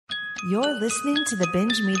You're listening to the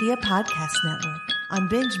Binge Media Podcast Network on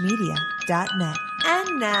BingeMedia.net.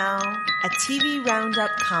 And now, a TV Roundup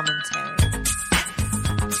commentary.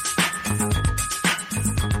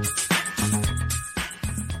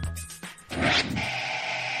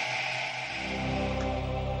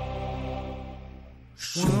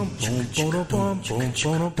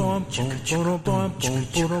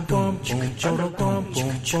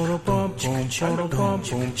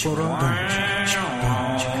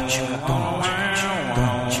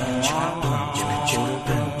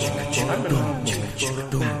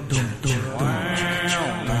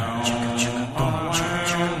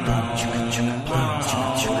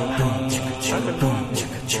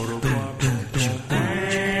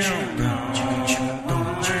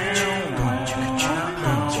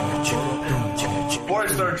 Before I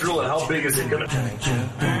start drooling, how big is it gonna be?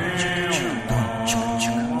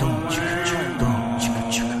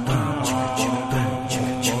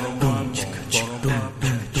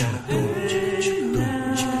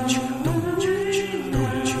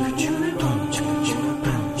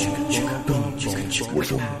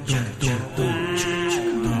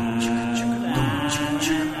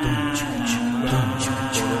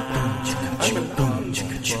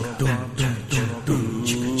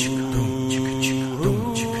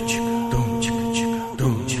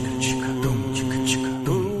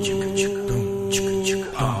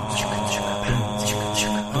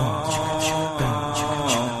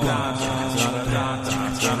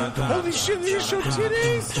 Holy shit, these show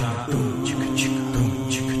titties!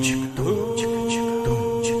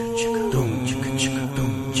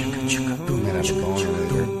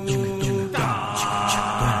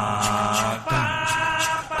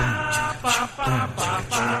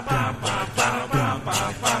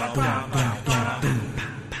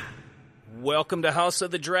 Welcome to House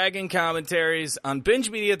of the Dragon commentaries on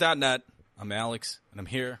BingeMedia.net. I'm Alex, and I'm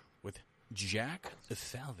here with Jack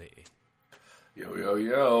Falvey. Yo, yo,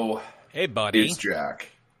 yo. Hey, buddy. It's Jack.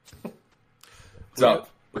 What's up?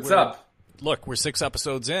 What's up? Look, we're 6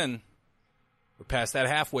 episodes in. We're past that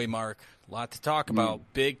halfway mark. A lot to talk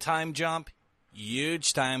about. Big time jump.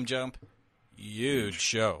 Huge time jump. Huge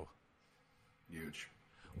show. Huge.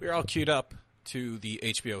 We're all queued up to the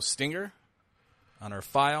HBO Stinger on our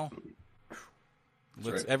file.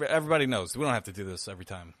 Right. Everybody knows. We don't have to do this every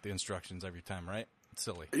time. The instructions every time, right? It's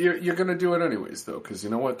silly. You're going to do it anyways, though, because you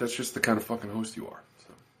know what? That's just the kind of fucking host you are.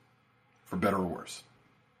 So, for better or worse.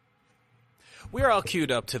 We're all queued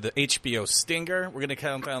up to the HBO Stinger. We're going to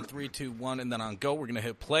count down 3, 2, 1, and then on go, we're going to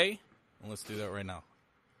hit play. And let's do that right now.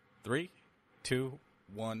 3, 2,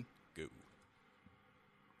 1, go.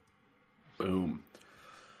 Boom.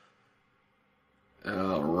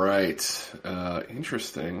 All right.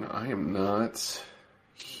 Interesting. I am not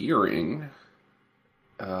hearing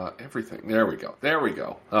everything. There we go. There we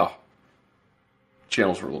go. Oh.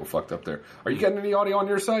 Channels were a little fucked up there. Are you getting any audio on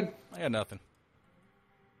your side? I got nothing.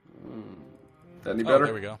 That any better?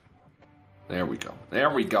 There we go. There we go. There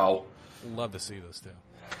we go. Love to see this, too.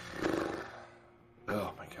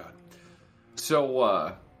 Oh, my God.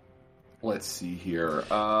 So, let's see here.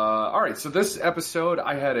 All right, so this episode,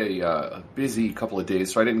 I had a busy couple of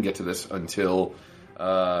days, so I didn't get to this until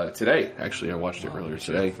today. Actually, I watched it earlier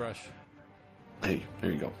today. Fresh. Hey,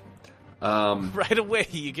 there you go. Right away,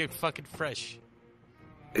 you get fucking fresh.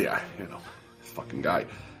 Yeah, you know, fucking guy.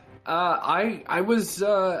 I was.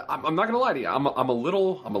 I'm not gonna lie to you. I'm a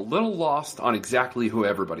little lost on exactly who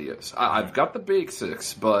everybody is. I've got the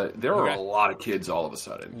basics, but there are a lot of kids all of a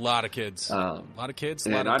sudden. A lot of kids. A lot of kids. A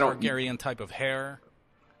lot of Targaryen type of hair.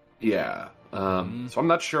 Yeah. So I'm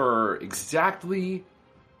not sure exactly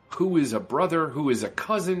who is a brother, who is a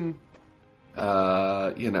cousin.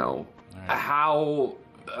 You know, how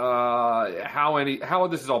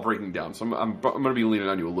this is all breaking down. So I'm going to be leaning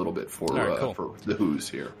on you a little bit for for the who's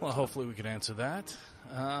here. Well, hopefully we can answer that.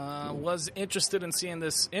 Was interested in seeing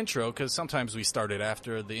this intro because sometimes we started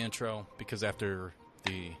after the intro because after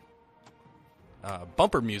the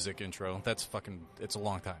bumper music intro, it's a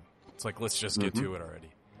long time. It's like, let's just get to it already.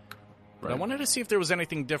 But I wanted to see if there was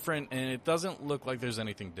anything different, and it doesn't look like there's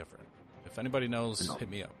anything different. If anybody knows, hit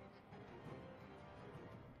me up.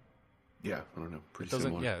 Yeah, I don't know. Pretty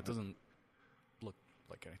similar. Yeah, it doesn't look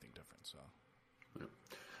like anything different. So,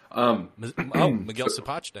 Miguel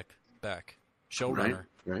Sapochnik back, showrunner.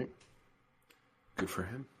 Right. Good for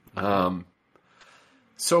him.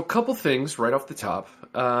 So a couple things right off the top.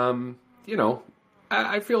 You know,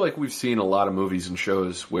 I feel like we've seen a lot of movies and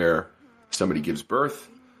shows where somebody gives birth.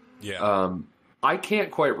 Yeah. I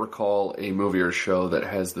can't quite recall a movie or show that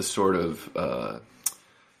has the sort of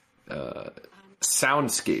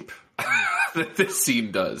soundscape that this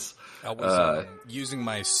scene does. I was using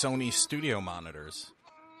my Sony studio monitors,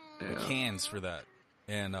 cans for that,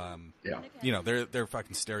 and you know, they're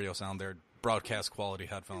fucking stereo sound. They're broadcast quality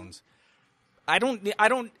headphones. I don't.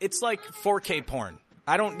 It's like 4K porn.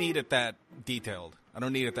 I don't need it that detailed. I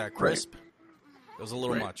don't need it that crisp. Right. It was a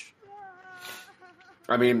little much.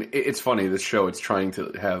 I mean, it's funny. This show, it's trying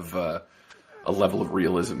to have a level of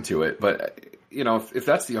realism to it, but you know, if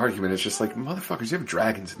that's the argument, it's just like, motherfuckers, you have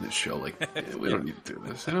dragons in this show. Like, we don't need to do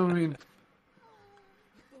this. You know what I mean?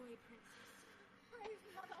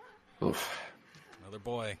 Oof. Another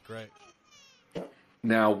boy, great.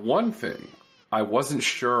 Now, one thing I wasn't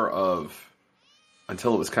sure of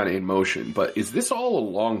until it was kind of in motion, but is this all a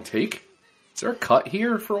long take? Is there a cut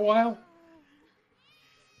here for a while?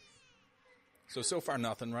 So far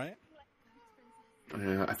nothing, right?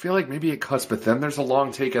 Yeah, I feel like maybe it cuts, but then there's a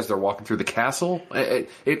long take as they're walking through the castle.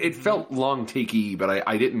 It felt long takey, but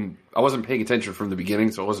I wasn't paying attention from the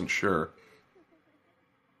beginning, so I wasn't sure.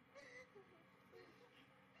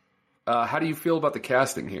 How do you feel about the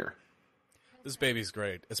casting here? This baby's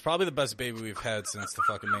great. It's probably the best baby we've had since the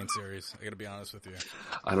fucking main series. I gotta be honest with you.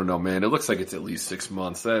 I don't know, man. It looks like it's at least 6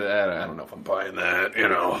 months. I don't know if I'm buying that, you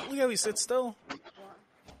know. Look how he sits still. It's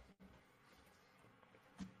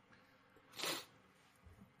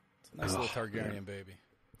a nice little Targaryen baby.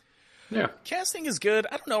 Yeah. Casting is good.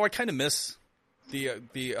 I don't know. I kind of miss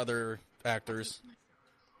the other actors.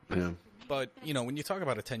 Yeah. But, you know, when you talk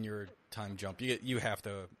about a 10-year time jump, you have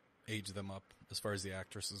to age them up as far as the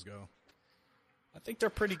actresses go. I think they're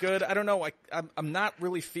pretty good. I don't know. I'm not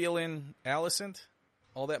really feeling Alicent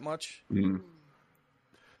all that much. Mm-hmm.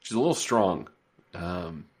 She's a little strong.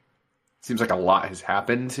 Seems like a lot has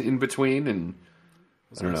happened in between, and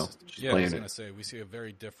I don't know. I was going to say, we see a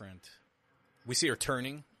very different... We see her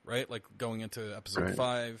turning, right? Like going into episode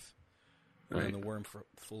 5, and then the worm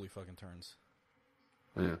fully fucking turns.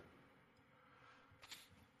 Yeah.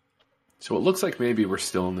 So it looks like maybe we're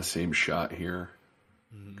still in the same shot here.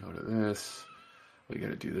 Mm-hmm. Go to this. We got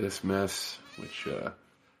to do this mess, which,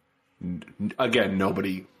 again,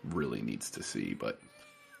 nobody really needs to see, but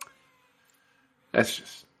that's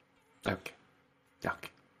just, okay.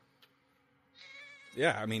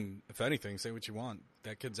 Yeah, I mean, if anything, say what you want.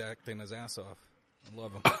 That kid's acting his ass off. I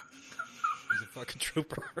love him. He's a fucking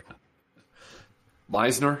trooper.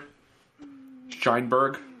 Meisner,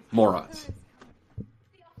 Scheinberg, morons.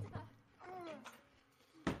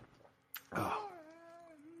 Oh.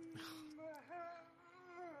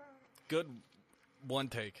 Good one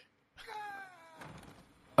take.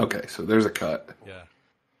 Okay, so there's a cut. Yeah.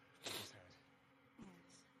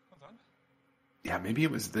 Yeah, maybe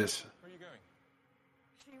it was this. Where are you going?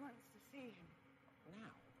 She wants to see him now.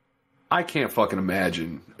 I can't fucking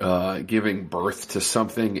imagine giving birth to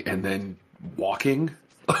something and then walking.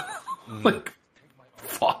 Like,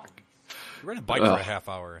 fuck. You ride a bike for a half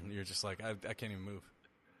hour and you're just like, I can't even move.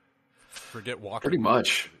 Forget walking.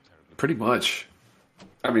 Pretty much.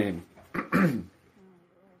 I mean,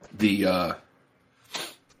 the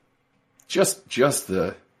just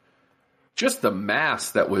the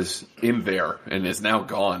mass that was in there and is now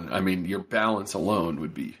gone. I mean, your balance alone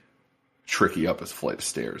would be tricky up a flight of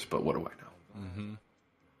stairs, but what do I know? Mm-hmm.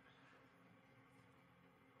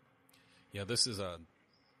 Yeah, this is a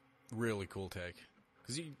really cool take.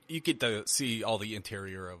 Because you get to see all the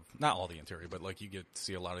interior of... Not all the interior, but like you get to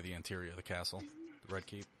see a lot of the interior of the castle. The Red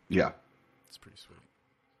Keep. Yeah. It's pretty sweet.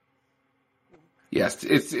 Yes,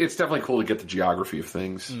 it's definitely cool to get the geography of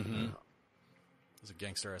things. Mm-hmm. There's a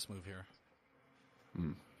gangster-ass move here.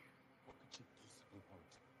 Mm.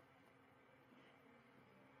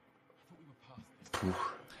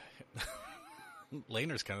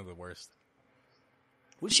 Laner's kind of the worst.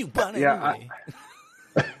 What you want yeah, anyway?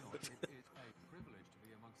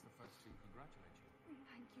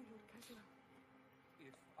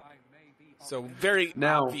 So very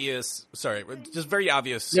obvious. Sorry, just very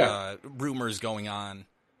obvious rumors going on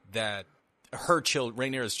that her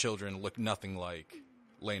Rhaenyra's children look nothing like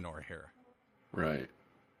Laenor here. Right.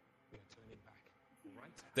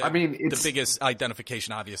 I mean, the biggest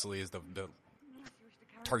identification, obviously, is the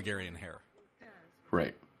Targaryen hair.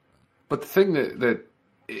 Right. But the thing that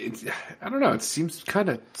I don't know, it seems kind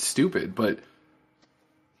of stupid, but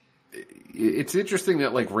it's interesting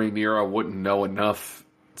that like Rhaenyra wouldn't know enough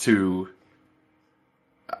to,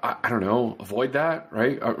 I don't know, avoid that,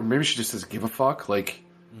 right? Or maybe she just doesn't give a fuck. Like,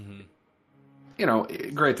 you know,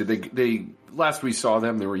 granted, they last we saw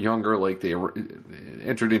them, they were younger. Like they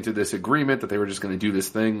entered into this agreement that they were just going to do this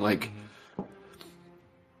thing. Like,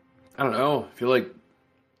 I don't know. I feel like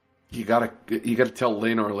you gotta tell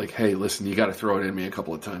Laenor, like, hey, listen, you gotta throw it in me a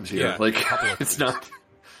couple of times here. Yeah, like, it's not,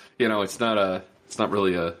 you know, it's not It's not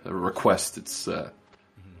really a request. It's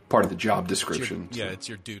part of the job description. It's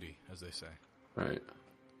your duty, as they say. Right.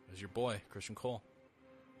 As your boy, Christian Cole.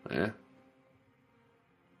 Yeah.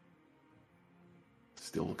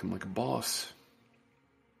 Still looking like a boss.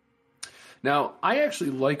 Now, I actually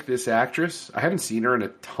like this actress. I haven't seen her in a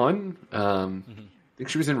ton. I think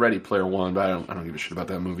she was in Ready Player One, but I don't give a shit about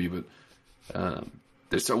that movie. But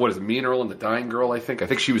there's what is it, Mean Girl and the Dying Girl? I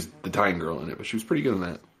think she was the Dying Girl in it, but she was pretty good in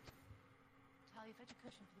that. Charlie, fetch a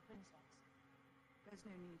cushion for the princess. There's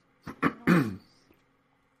no need.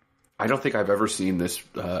 I don't think I've ever seen this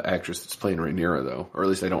actress that's playing Rhaenyra, though, or at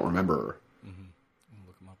least I don't remember her. I'm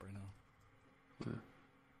look him up right now.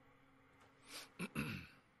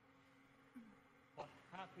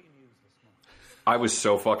 I was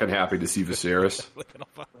so fucking happy to see Viserys.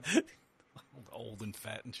 Old and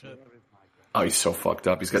fat and shit. Oh, he's so fucked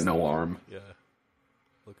up. He's got no arm. Yeah.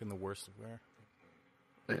 Looking the worst of wear.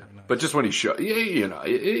 Yeah. Nice. But just when he showed,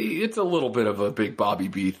 it's a little bit of a big Bobby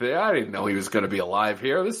B thing. I didn't know he was going to be alive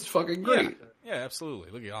here. This is fucking great. Yeah, absolutely.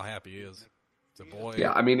 Look at how happy he is. It's a boy.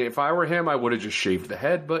 Yeah, I mean, if I were him, I would have just shaved the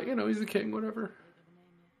head, but, he's the king, whatever.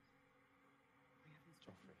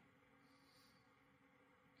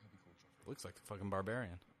 Looks like the fucking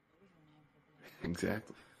barbarian.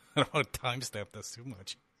 Exactly. I don't want to timestamp this too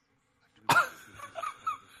much.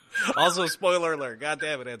 Also, spoiler alert. God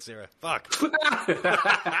damn it, Aunt Sarah. Fuck.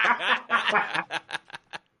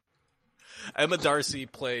 Emma Darcy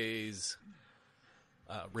plays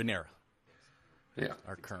Rhaenyra. Yeah.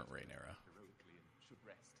 Our current Rhaenyra.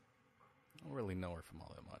 I don't really know her from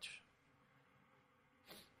all that much.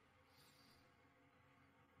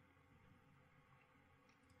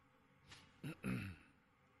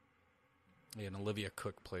 Yeah, and Olivia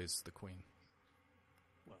Cook plays the queen.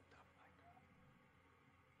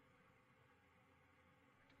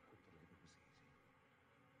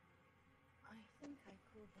 I think I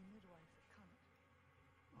called the midwife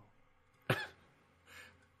a cunt.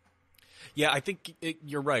 Yeah, I think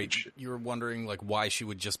you're right. You're wondering like why she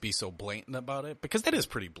would just be so blatant about it, because that is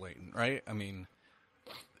pretty blatant, right? I mean,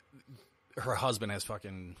 her husband has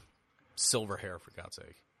fucking silver hair, for God's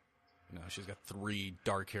sake. She's got 3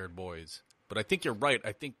 dark-haired boys. But I think you're right.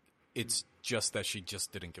 I think it's just that she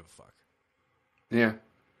just didn't give a fuck. Yeah.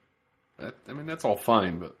 That's all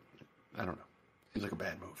fine, but I don't know. Seems like a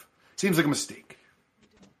bad move. Seems like a mistake.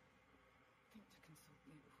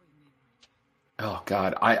 Oh,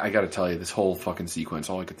 God. I got to tell you, this whole fucking sequence,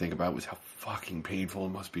 all I could think about was how fucking painful it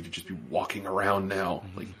must be to just be walking around now.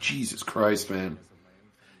 Mm-hmm. Like, Jesus Christ, man.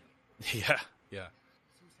 Yeah.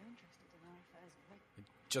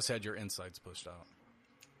 Just had your insides pushed out.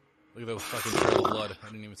 Look at those fucking trail of blood. I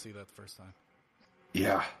didn't even see that the first time.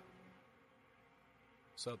 Yeah.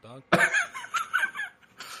 What's up, dog?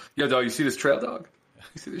 Yo, dog, you see this trail, dog?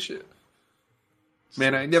 You see this shit?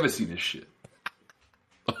 Man, I ain't never seen this shit.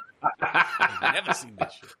 I've never seen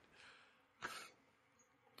this shit.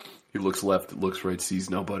 He looks left, looks right, sees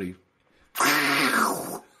nobody.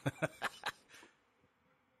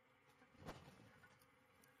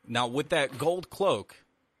 Now, with that gold cloak,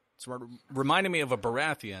 it's reminding me of a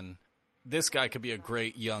Baratheon. This guy could be a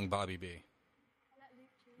great young Bobby B.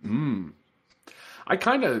 I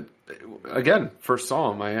kind of, again, first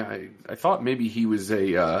saw him, I thought maybe he was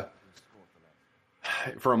for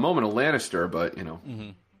a moment, a Lannister, but,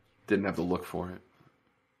 didn't have the look for it.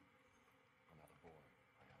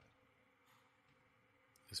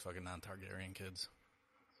 These fucking non-Targaryen kids.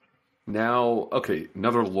 Now, okay,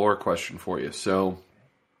 another lore question for you. So,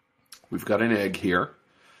 we've got an egg here.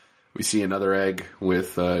 We see another egg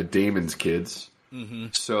with Daemon's kids. Mm-hmm.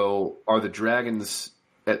 So, are the dragons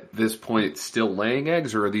at this point still laying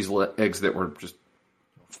eggs, or are these eggs that were just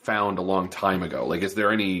found a long time ago? Like, is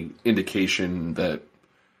there any indication that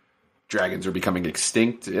dragons are becoming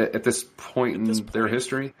extinct at this point in their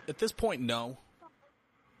history? At this point, no.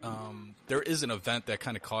 There is an event that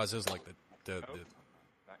kind of causes like the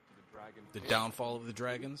downfall of the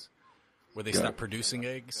dragons, where they stop producing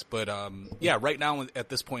eggs. But right now at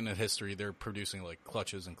this point in history, they're producing like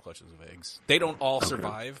clutches and clutches of eggs. They don't all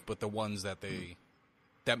survive, but the ones that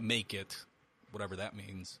make it, whatever that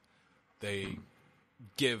means, they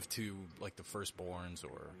give to like the firstborns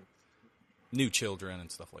or new children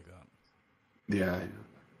and stuff like that. Yeah. Insolence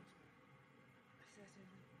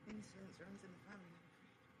runs in the family,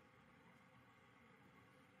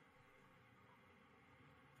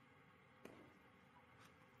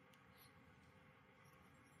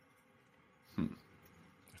 I'm afraid.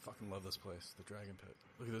 I fucking love this place, the Dragon Pit.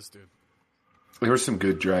 Look at this dude. There was some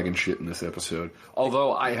good dragon shit in this episode.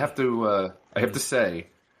 Although I have to say,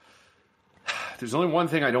 there's only one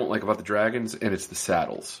thing I don't like about the dragons, and it's the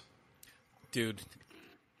saddles. Dude,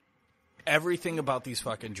 everything about these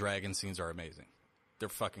fucking dragon scenes are amazing. They're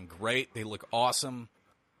fucking great. They look awesome.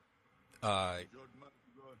 You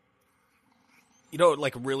know what,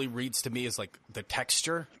 like, really reads to me is, like, the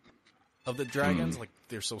texture of the dragons. Like,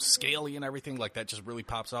 they're so scaly and everything. Like, that just really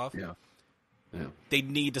pops off. Yeah. They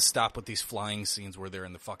need to stop with these flying scenes where they're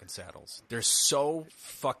in the fucking saddles. They're so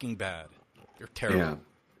fucking bad. They're terrible.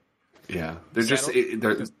 Yeah. They're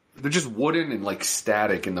just wooden and, like,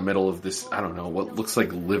 static in the middle of this, I don't know, what looks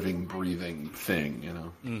like living, breathing thing, you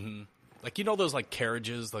know? Mm-hmm. Like, you know those, like,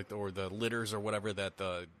 carriages, like, or the litters or whatever that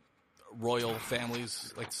the royal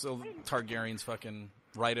families, like, so Targaryens fucking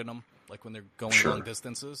ride in them, like, when they're going long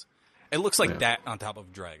distances? It looks like that on top of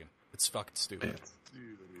a dragon. It's fucking stupid. It's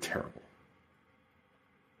terrible.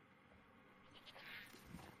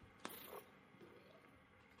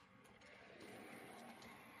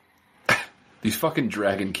 These fucking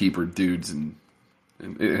Dragon Keeper dudes and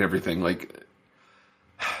everything, like...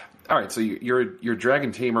 All right, so you're a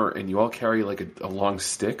dragon tamer, and you all carry, like, a long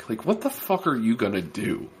stick? Like, what the fuck are you gonna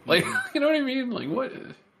do? Like, you know what I mean? Like, what...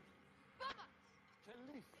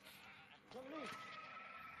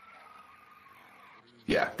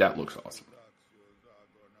 Yeah, that looks awesome. You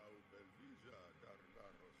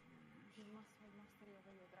must have mastery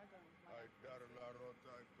over your dragon.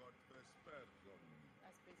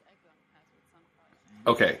 As Prince Eglon has with Sunfire.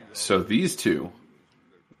 Okay, so these two...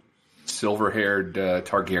 silver-haired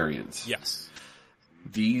Targaryens. Yes.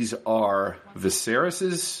 These are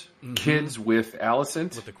Viserys's kids with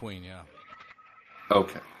Alicent? With the queen, yeah.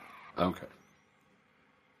 Okay.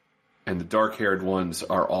 And the dark-haired ones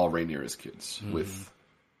are all Rhaenyra's kids with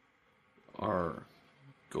our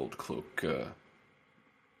gold cloak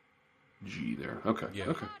G there. Okay. Yeah.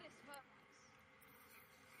 Okay.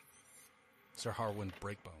 Sir Harwin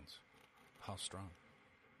Breakbones. How strong.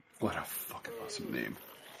 What a fucking awesome name.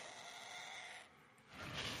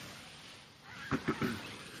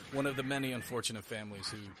 One of the many unfortunate families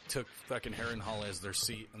who took fucking Harrenhal as their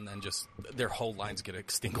seat and then just their whole lines get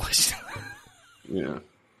extinguished. Yeah.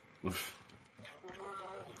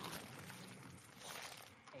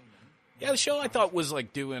 Yeah, the show I thought was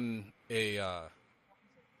like doing a, I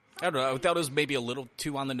don't know, I thought it was maybe a little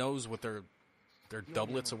too on the nose with their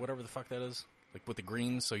doublets or whatever the fuck that is. Like with the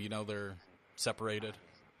greens, so you know they're separated.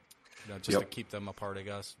 You know, just to keep them apart, I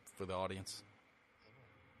guess, for the audience.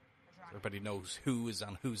 Everybody knows who is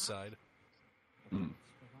on whose side.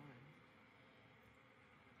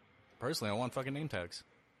 Personally, I want fucking name tags.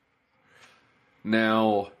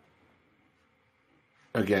 Now,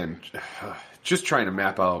 again, just trying to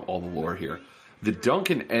map out all the lore here. The Dunk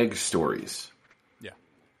and Egg stories. Yeah.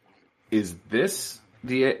 Is this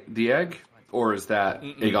the egg? Or is that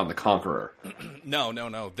Aegon the Conqueror?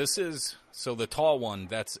 No. This is... So the tall one,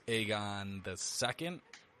 that's Aegon the Second.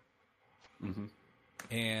 Mm-hmm.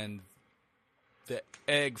 And the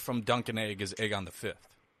egg from Dunk and Egg is Aegon the Fifth.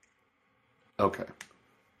 Okay.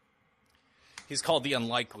 He's called the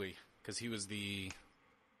Unlikely because he was the,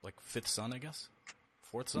 like, fifth son, I guess?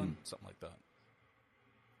 Fourth son? Something like that.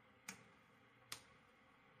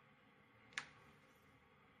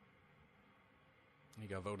 He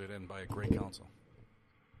got voted in by a great council.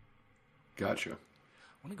 Gotcha.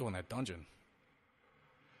 I want to go in that dungeon.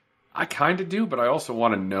 I kind of do, but I also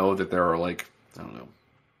want to know that there are, like, I don't know,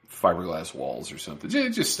 fiberglass walls or something.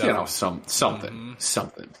 Just you know, something.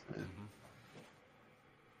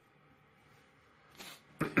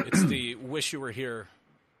 It's the Wish You Were Here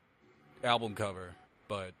album cover,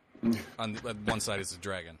 but on one side is a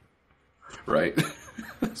dragon. Right.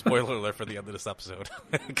 Spoiler alert for the end of this episode,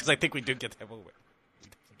 because I think we did get that moment.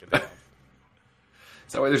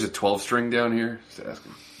 Is that why there's a 12-string down here? Just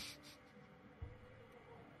asking.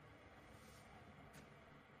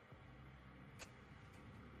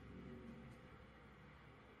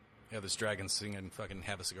 Yeah, this dragon's singing fucking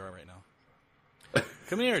Have a Cigar right now.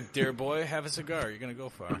 Come here, dear boy, have a cigar. You're gonna go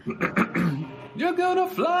far. You're gonna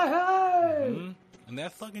fly high! Mm-hmm. And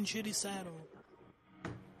that fucking shitty saddle.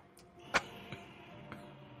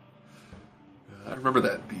 I remember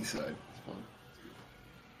that B-side.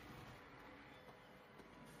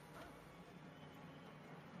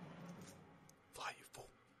 Fly, you fool.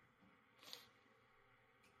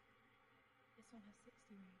 This one has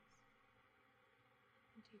 60 rings.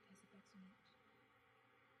 And teeth has a better niche.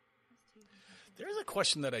 Has teeth and has There's a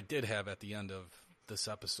question that I did have at the end of this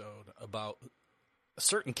episode about a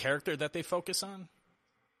certain character that they focus on.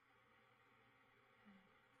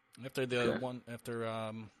 After the one, after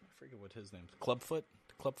I forget what his name is, Clubfoot.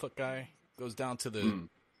 The Clubfoot guy goes down to the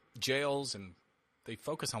jails, and they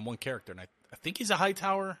focus on one character, and I think he's a high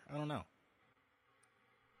tower. I don't know.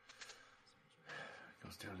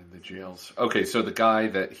 goes down in the jails. Okay, so the guy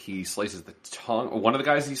that he slices the tongue, one of the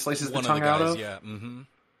guys he slices the tongue out of? Yeah, mm-hmm.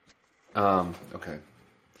 Okay.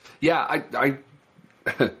 Yeah, I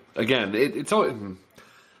again, it's all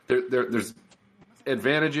there's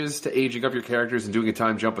advantages to aging up your characters and doing a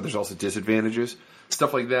time jump, but there's also disadvantages.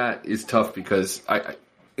 Stuff like that is tough because I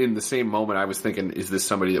in the same moment I was thinking, is this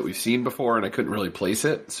somebody that we've seen before? And I couldn't really place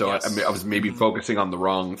it, so yes. I was maybe focusing on the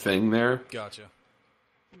wrong thing there. Gotcha.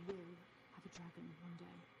 We will have a dragon one day.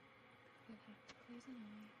 You'll have poison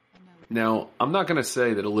eye. I know. Now, I'm not going to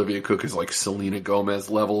say that Olivia Cook is like Selena Gomez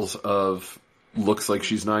levels of looks like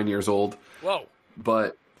she's 9 years old. Whoa.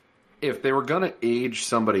 But if they were going to age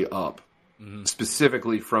somebody up,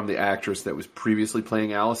 specifically from the actress that was previously playing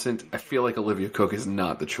Alicent, I feel like Olivia Cook is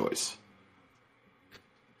not the choice.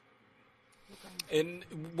 And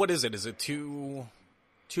what is it? Is it too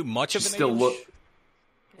much of an Still age? look.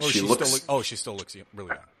 Or She looks. she still looks really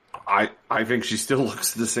young. I think she still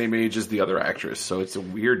looks the same age as the other actress, so it's a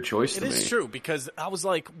weird choice to It me. is true, because I was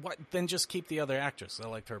like, what? Then just keep the other actress. I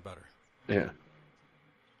liked her better. Yeah.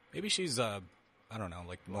 Maybe she's, I don't know,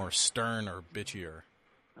 like more stern or bitchier.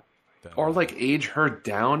 Or like age her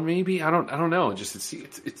down, maybe. I don't know. Just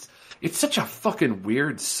it's such a fucking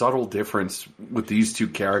weird, subtle difference with these two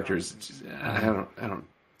characters. It's just, I don't know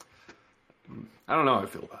how I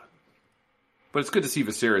feel about it. But it's good to see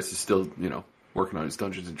Viserys is still, working on his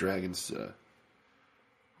Dungeons and Dragons.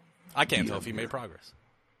 I can't tell if he made progress.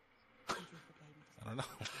 I don't know.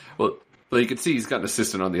 Well, you can see he's got an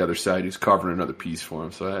assistant on the other side who's carving another piece for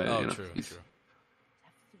him. So, True.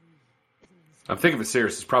 I'm thinking Viserys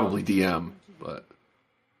is probably DM, but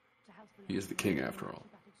he is the king after all.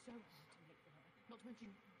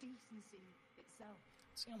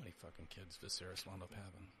 See how many fucking kids Viserys wound up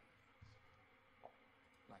having.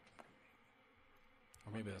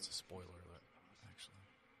 Or maybe that's a spoiler alert,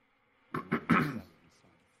 actually.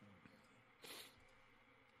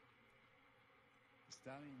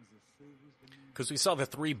 Because we saw the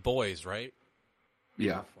 3 boys, right?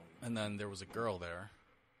 Yeah. And then there was a girl there.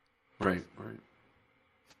 Right.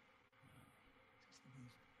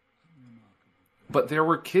 But there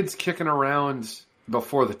were kids kicking around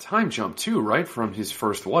before the time jump too, right? From his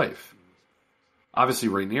first wife. Obviously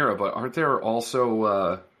Rhaenyra, but aren't there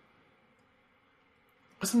also...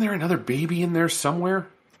 wasn't there another baby in there somewhere?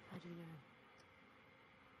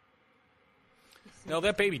 No,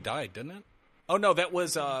 that baby died, didn't it? Oh, no, that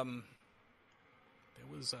was, what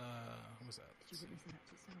was that? Let's see.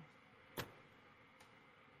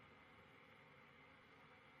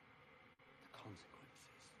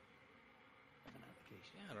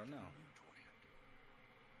 Yeah, I don't know.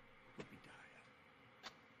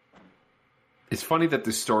 It's funny that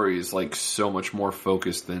this story is like so much more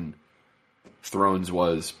focused than Thrones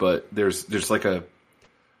was, but there's like a...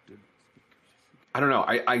 I don't know.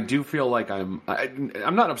 I do feel like I'm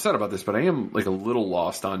not upset about this, but I am like a little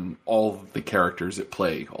lost on all the characters at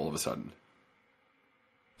play all of a sudden.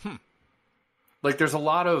 Like there's a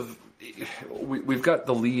lot of... We've got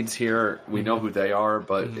the leads here. We know who they are,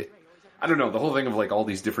 but I don't know. The whole thing of like all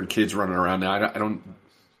these different kids running around now, I don't...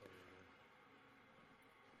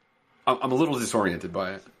 I'm a little disoriented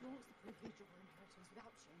by it.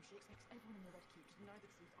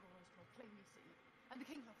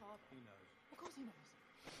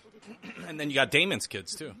 And then you got Daemon's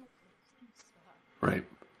kids, too. Right.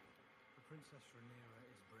 Princess Rhaenyra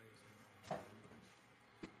is brazen, a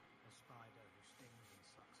spider who stings and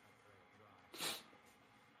sucks her prey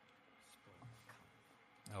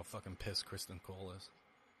dry. How fucking pissed Kristen Cole is.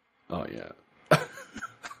 Oh, yeah.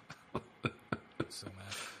 So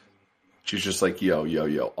mad. She's just like, yo,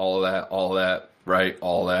 all of that, right?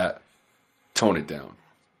 All that. Tone it down.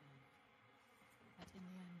 But in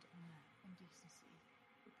the end, honor and decency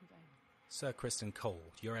will prevail. Sir Kristen Cole,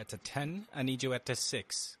 you're at a 10. I need you at a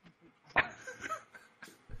 6.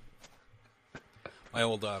 My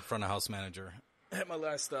old front of house manager at my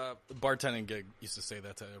last bartending gig used to say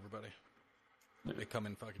that to everybody. They come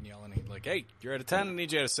in fucking yelling. He'd like, hey, you're at a 10. I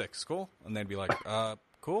need you at a 6. Cool? And they'd be like,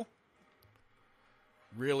 cool.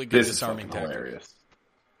 Really good disarming tactic. Hilarious.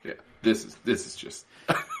 Yeah, this is just...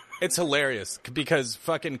 It's hilarious because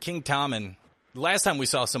fucking King Tommen, last time we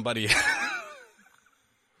saw somebody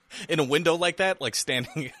in a window like that, like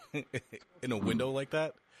standing in a window like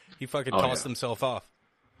that, he fucking tossed himself off.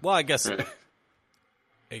 Well, I guess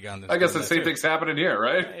Aegon... I guess the same thing's happening here,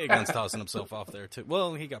 right? Aegon's tossing himself off there, too.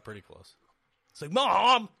 Well, he got pretty close. It's like,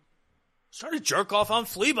 Mom! Start to jerk off on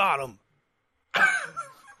Flea Bottom!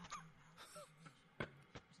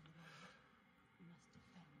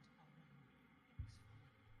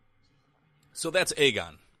 So that's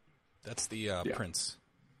Aegon. That's the prince.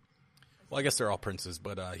 Well, I guess they're all princes,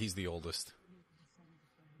 but he's the oldest.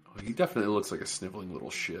 Oh, he definitely looks like a sniveling little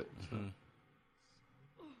shit. Mm-hmm.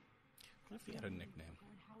 What if he had a nickname?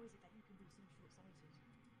 How is it that you can be so short-sighted?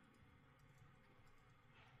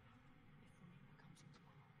 If the neighbor comes in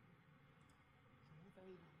tomorrow, your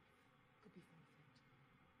very life could be forfeit.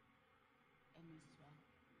 Emmy's as well.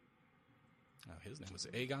 Oh, his name was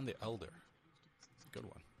Aegon the Elder. It's a good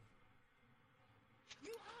one.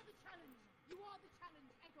 You are the challenge! You are the challenge,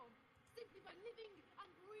 Egon! Simply by living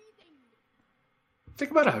and breathing!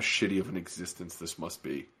 Think about how shitty of an existence this must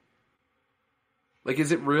be. Like,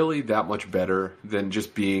 is it really that much better than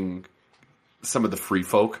just being some of the free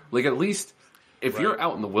folk? Like, at least if you're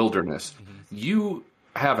out in the wilderness, you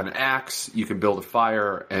have an axe, you can build a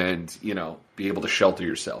fire, and, you know, be able to shelter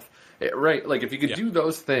yourself. Right? Like, if you could do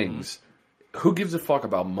those things, who gives a fuck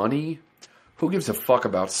about money? Who gives a fuck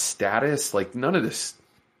about status? Like, none of this.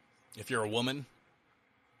 If you're a woman.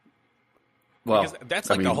 Well, because that's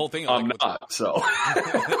like the whole thing. I'm like, not, so.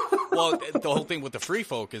 Well, the whole thing with the free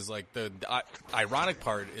folk is like the ironic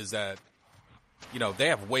part is that, you know, they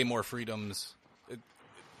have way more freedoms,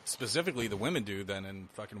 specifically the women do, than in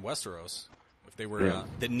fucking Westeros. If they were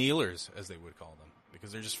the kneelers, as they would call them,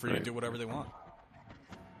 because they're just free to do whatever they want.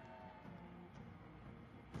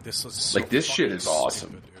 This is so like, this shit is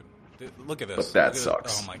awesome. Dude. Look at this. But that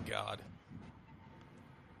sucks. Oh my god.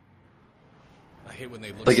 I hate when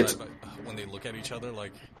they look like when they look at each other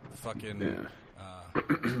like fucking like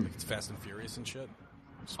it's Fast and Furious and shit.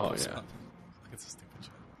 Oh yeah. Look at this stupid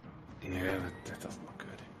shit. Yeah, that doesn't look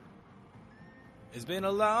good. It's been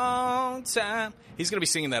a long time. He's gonna be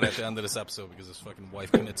singing that at the end of this episode because his fucking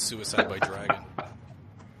wife commits suicide by dragon.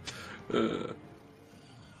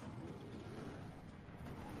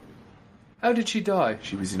 How did she die?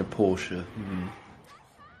 She was in a Porsche. Mm-hmm.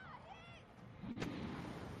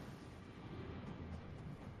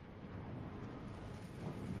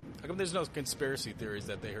 How come there's no conspiracy theories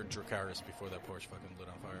that they heard Dracarys before that Porsche fucking lit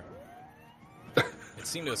on fire? It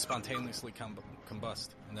seemed to spontaneously combust,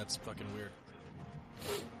 and that's fucking weird.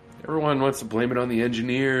 Everyone wants to blame it on the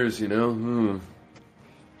engineers, you know?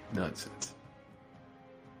 Nonsense.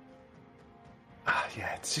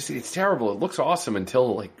 Yeah, it's terrible. It looks awesome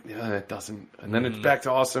until, like, it doesn't. And then it's back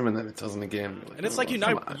to awesome, and then it doesn't again. Like, and it's like, you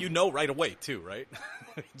know right away, too, right?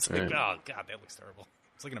 It's like, oh, God, that looks terrible.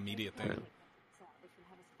 It's like an immediate thing. And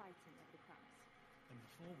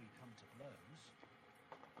before we come to blows,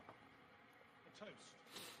 a toast.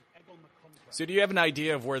 Egon the Conqueror. So do you have an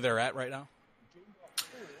idea of where they're at right now?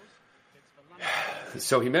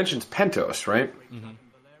 So he mentions Pentos, right? Mm-hmm.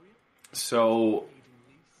 So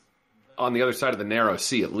on the other side of the narrow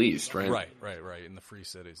sea, at least, right? Right. In the free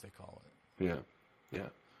cities, they call it. Yeah.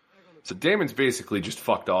 So Damon's basically just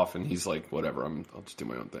fucked off, and he's like, whatever, I'll just do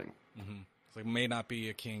my own thing. Mm-hmm. It's like, may not be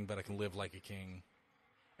a king, but I can live like a king.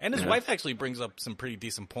 And his wife actually brings up some pretty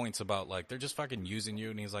decent points about, like, they're just fucking using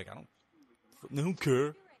you, and he's like, I don't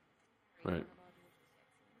care. Right.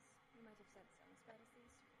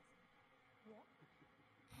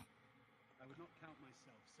 I would not count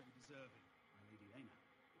myself so deserving, my Lady Aina.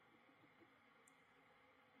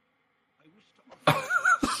 I wish to offer...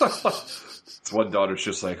 It's one daughter's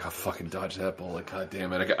just like, I fucking dodged that bullet, god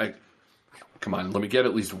damn it. I come on, let me get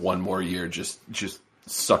at least one more year just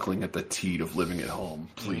suckling at the teat of living at home,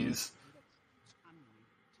 please. annually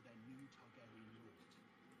to their new Targaryen lord.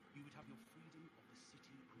 You would have your freedom of the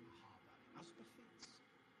city and the harbour, as befits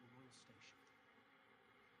the royal station.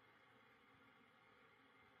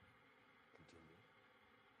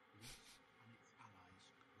 And its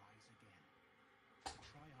allies rise again. The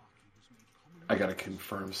triarchy was made common. I gotta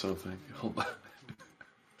confirm something. Hold on.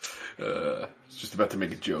 I was just about to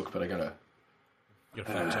make a joke, but I gotta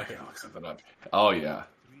Fact check it. look something up. Oh, yeah.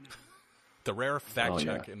 The rare fact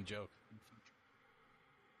check and joke.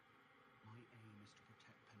 My aim is to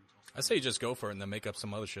protect Pentos. I say just go for it and then make up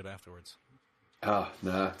some other shit afterwards. Oh,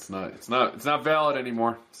 nah, it's not valid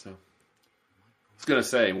anymore. So I was gonna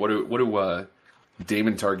say, what do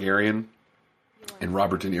Daemon Targaryen and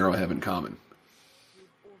Robert De Niro have in common?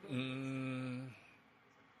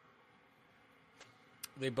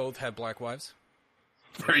 They both had black wives.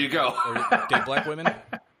 There you go. Or date black women.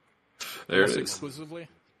 There it Almost is. exclusively.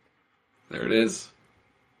 There it is.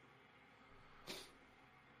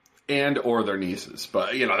 And or their nieces,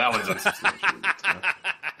 but you know that one's unsubstantiated.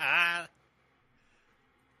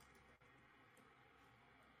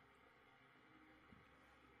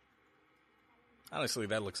 Honestly,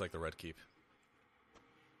 that looks like the Red Keep.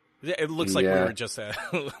 It looks like we were just at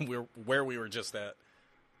where we were just at.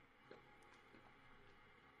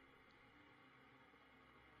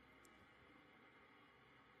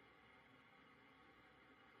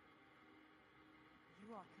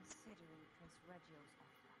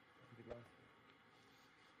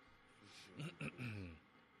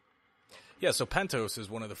 Yeah, so Pentos is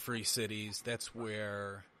one of the free cities. That's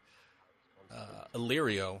where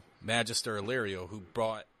Illyrio, Magister Illyrio,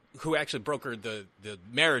 who actually brokered the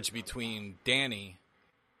marriage between Danny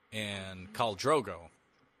and Khal Drogo.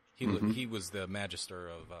 He was the Magister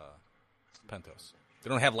of Pentos. They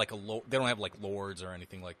don't have like lords or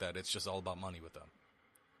anything like that. It's just all about money with them.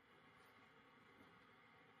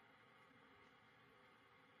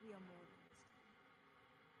 We are mortals.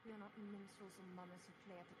 We are not minstrels or mummers who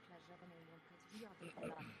play at the pleasure of anyone, because we are the blood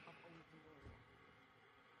of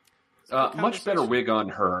old glory. Much better wig on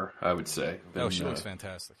her, I would say. Oh, she looks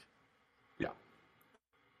fantastic. Yeah.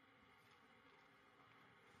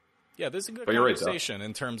 Yeah, there's a good But you're right, conversation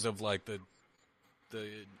in terms of like the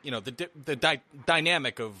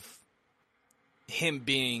dynamic of him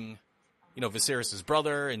being, Viserys'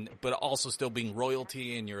 brother, but also still being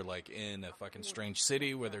royalty, and you're like in a fucking strange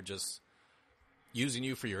city where they're just using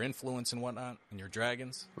you for your influence and whatnot, and your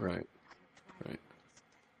dragons. Right.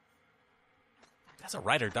 That's a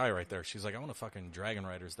ride or die right there. She's like, I want a fucking dragon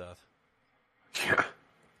rider's death. Yeah.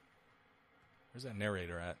 Where's that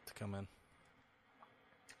narrator at to come in?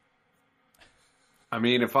 I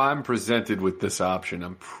mean, if I'm presented with this option,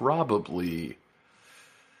 I'm probably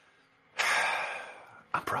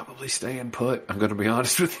staying put. I'm going to be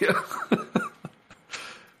honest with you.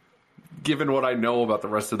 Given what I know about the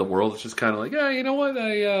rest of the world, it's just kind of like, yeah, you know what?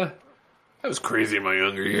 I was crazy in my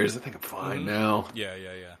younger years. I think I'm fine now. Yeah.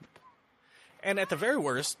 And at the very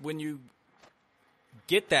worst, when you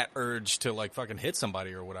get that urge to like fucking hit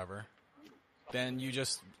somebody or whatever, then you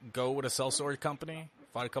just go with a sellsword company,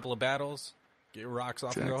 fight a couple of battles, get your rocks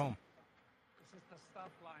off, and go home. This is the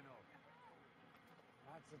stuff, Lionel.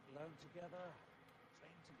 Lads have learned together,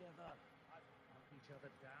 trained together, knock each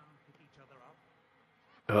other down, pick each other up.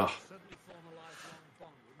 Ugh. Certainly form a lifelong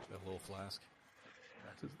bond. That little flask.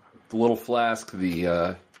 The little flask,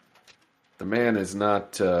 the man is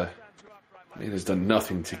not... Man has done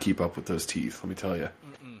nothing to keep up with those teeth, let me tell you.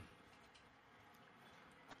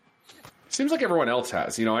 Seems like everyone else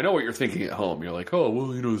has. I know what you're thinking at home. You're like, oh, well,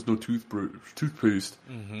 there's no toothpaste.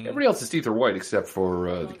 Everybody else's teeth are white except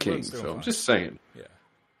for the king, so I'm just saying. Yeah.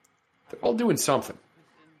 They're all doing something.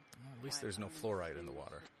 Well, at least there's no fluoride in the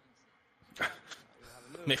water.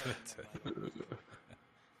 Maybe that's it. Let's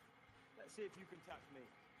see if you can touch me.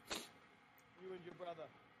 You and your brother.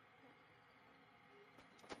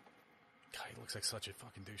 God, he looks like such a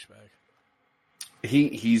fucking douchebag.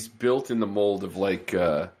 He's built in the mold of like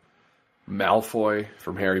Malfoy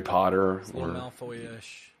from Harry Potter, It's a little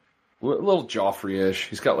Malfoy-ish. a little Joffrey-ish.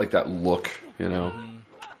 He's got like that look,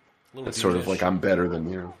 It's sort of like I'm better than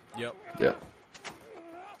you. Yep. Yeah.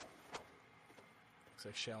 Looks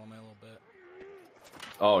like Chalamet a little bit.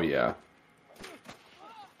 Oh yeah.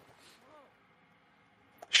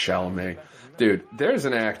 Chalamet, dude. There's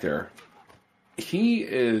an actor. He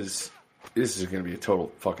is. This is going to be a total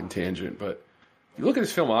fucking tangent, but you look at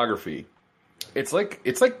his filmography. It's like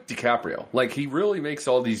DiCaprio. Like he really makes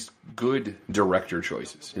all these good director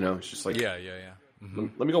choices. It's just like Yeah. Mm-hmm.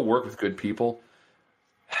 Let me go work with good people.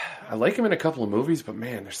 I like him in a couple of movies, but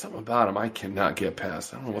man, there's something about him I cannot get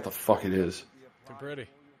past. I don't know what the fuck it is. Too pretty.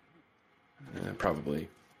 Yeah, probably.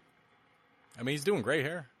 I mean, he's doing great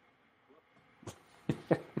hair.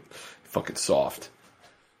 Fucking soft.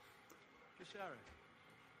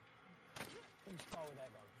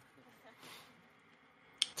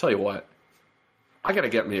 Tell you what, I gotta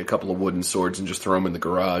get me a couple of wooden swords and just throw them in the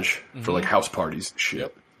garage for like house parties and shit.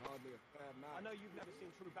 Yep. I know you've never seen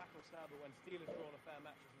true battle style, but when steel is drawn, a fair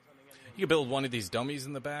match isn't something anyone... You could build one of these dummies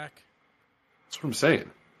in the back. That's what I'm saying.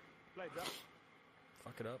 Play drum.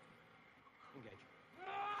 Fuck it up. Engage.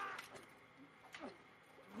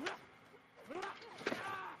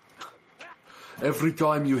 Every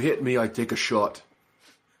time you hit me, I take a shot.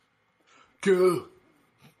 Go.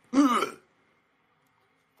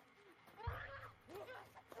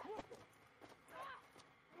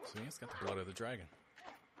 See, it's got the blood of the dragon.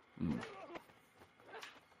 And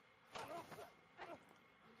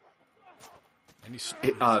he's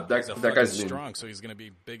that guy's name. strong, so he's going to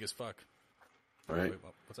be big as fuck. All right. Wait,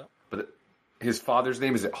 what's up? But his father's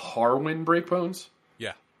name, is it Harwin Breakbones?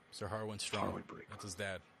 Yeah, Sir Harwin Strong. Harwin Breakbones. That's his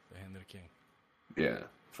dad, the Hand of the King. Yeah.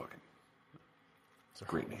 Fucking. Sir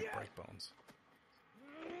Great Harwin name. Breakbones.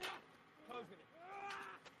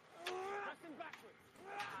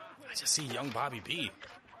 I just see young Bobby B.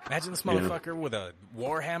 Imagine this motherfucker with a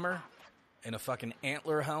warhammer and a fucking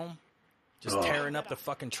antler helm, just tearing up the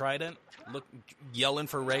fucking trident, yelling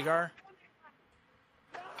for Rhaegar.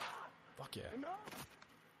 Fuck yeah.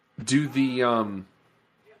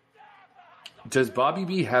 Does Bobby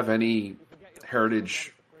B have any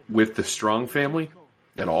heritage with the Strong family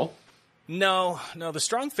at all? No, the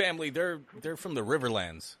Strong family, they're from the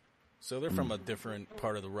Riverlands. So they're from a different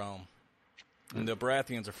part of the realm. And the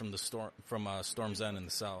Baratheons are from Storm's End in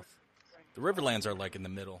the south. The Riverlands are like in the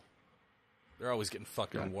middle. They're always getting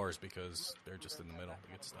fucked in wars because they're just in the middle.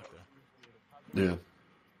 They get stuck there. Yeah.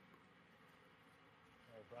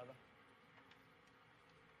 Hey, brother.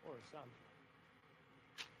 Or son.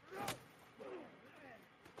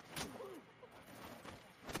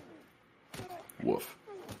 Woof.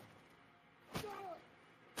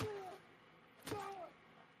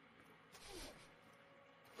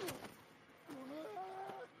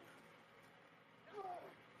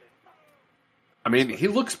 I mean, he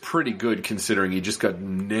looks pretty good considering he just got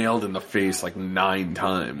nailed in the face like 9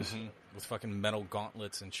 times. Mm-hmm. With fucking metal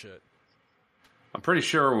gauntlets and shit. I'm pretty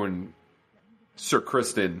sure when Sir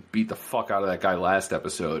Kristen beat the fuck out of that guy last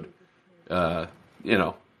episode,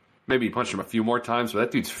 maybe he punched him a few more times, but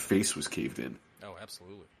that dude's face was caved in. Oh,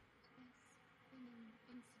 absolutely.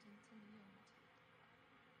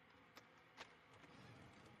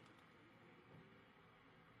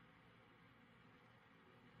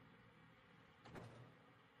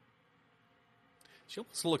 She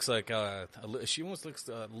almost looks like a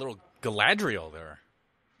little Galadriel there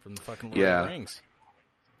from the fucking Lord of the Rings.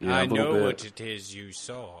 Yeah, I a little know bit. what it is you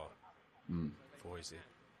saw. For is it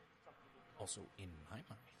also in my mind?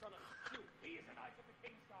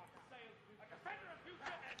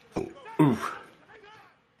 Oof. Have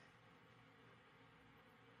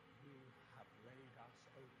laid us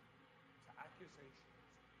open to accusations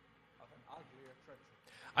of an uglier treachery.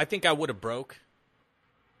 I think I would have broke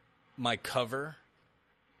my cover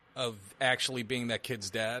of actually being that kid's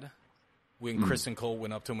dad when Kristen Cole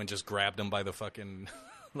went up to him and just grabbed him by the fucking,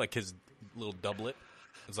 like his little doublet.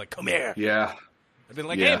 It was like, come here. Yeah. I've been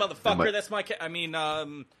like, Yeah, hey, motherfucker, that might- that's my kid. I mean,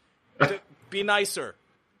 be nicer.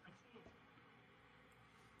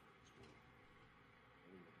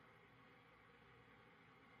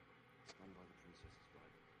 Stand by the princess's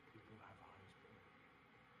blood. People have eyes burning.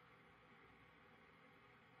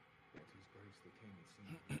 Yet his grace the king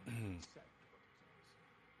seems set what his eyes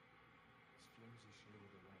see. This flimsy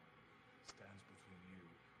shield alone stands between you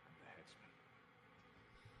and the headsman.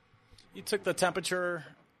 You took the temperature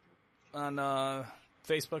on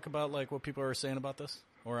Facebook about like what people are saying about this,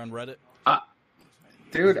 or on Reddit?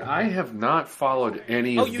 Dude, I have not followed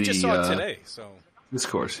any Oh, of the... you just saw it today, so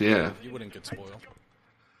discourse, yeah. you wouldn't get spoiled.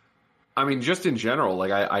 I mean, just in general,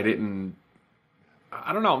 like, I didn't...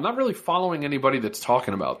 I don't know, I'm not really following anybody that's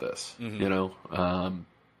talking about this, you know?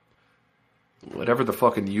 Whatever the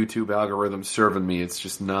fucking YouTube algorithm's serving me, it's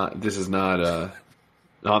just not... This is not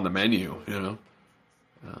on the menu, you know?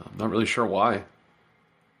 I'm not really sure why.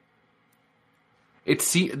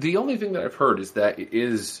 The only thing that I've heard is that it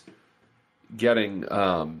is getting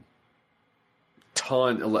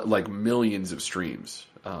millions of streams.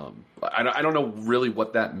 I don't know really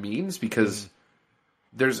what that means because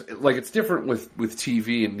there's like it's different with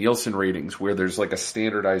TV and Nielsen ratings where there's like a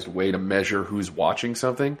standardized way to measure who's watching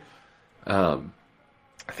something. I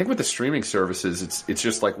think with the streaming services, it's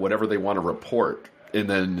just like whatever they want to report, and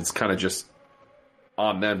then it's kind of just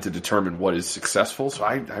on them to determine what is successful. So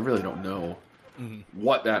I really don't know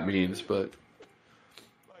what that means, but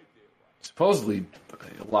supposedly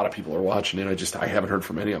a lot of people are watching it. I haven't heard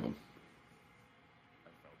from any of them.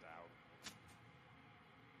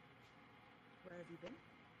 Where have you been?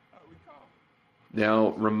 Now,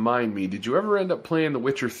 remind me, did you ever end up playing The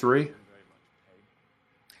Witcher 3?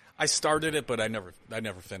 I started it, but I never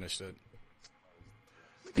finished it.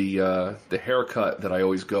 The haircut that I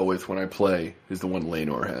always go with when I play is the one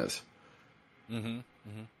Lenore has.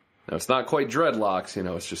 Now, it's not quite dreadlocks,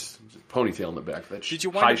 it's just a ponytail in the back. That Did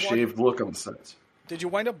you wind up high-shaved look on the sides. Did you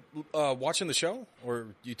wind up watching the show, or are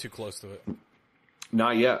you too close to it?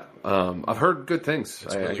 Not yet. I've heard good things.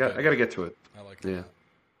 It's I really got good. to get to it. I like it. Yeah.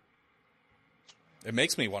 It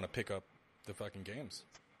makes me want to pick up the fucking games.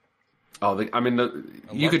 Oh, you love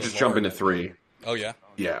could the just jump lore. into 3. Oh, yeah?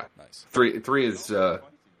 Yeah. Nice. 3 is...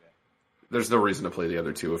 there's no reason to play the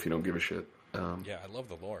other 2 if you don't give a shit. Yeah, I love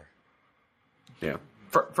the lore. Yeah.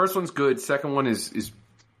 First one's good. Second one is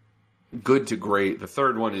good to great. The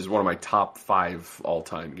third one is one of my top 5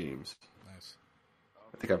 all-time games. Nice.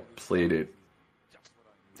 I think I've played it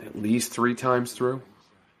at least 3 times through.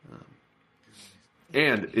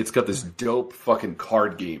 And it's got this dope fucking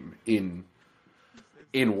card game in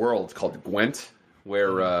World called Gwent,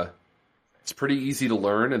 where it's pretty easy to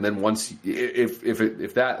learn. And then once,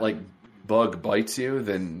 if that like bug bites you,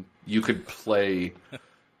 then you could play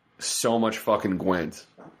so much fucking Gwent.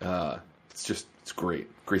 It's great.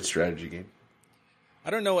 Great strategy game. I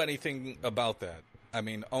don't know anything about that. I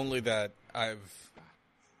mean, only that I've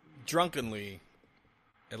drunkenly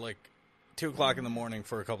at like 2 o'clock in the morning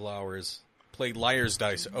for a couple hours played Liar's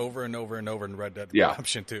Dice over and over and over in Red Dead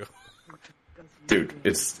Redemption 2. Dude,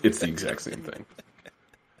 it's the exact same thing.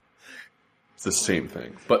 It's the same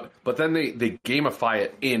thing. But then they gamify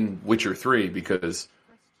it in Witcher 3 because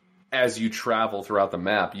as you travel throughout the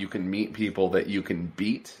map, you can meet people that you can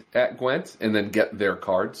beat at Gwent and then get their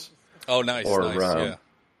cards. Oh, nice, yeah.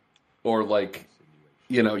 Or like,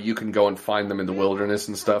 you know, you can go and find them in the wilderness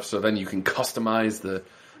and stuff, so then you can customize the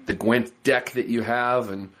Gwent deck that you have,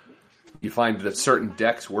 and you find that certain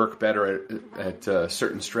decks work better at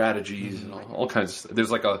certain strategies and all kinds of.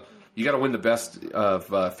 There's like you got to win the best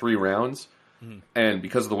of 3 rounds, and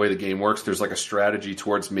because of the way the game works, there's like a strategy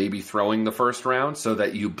towards maybe throwing the first round so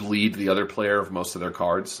that you bleed the other player of most of their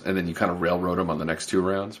cards, and then you kind of railroad them on the next 2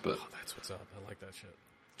 rounds. But that's what's up. I like that shit.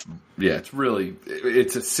 Yeah,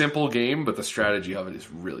 it's a simple game, but the strategy of it is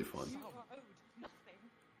really fun. You are owed nothing.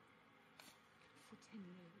 For 10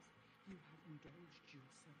 years, you have indulged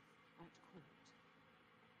yourself at court.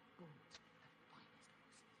 Gold, the finest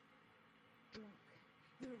horses. Drunk,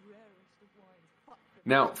 the rarest of wines.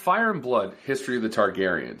 Now, Fire and Blood, History of the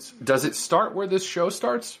Targaryens. Does it start where this show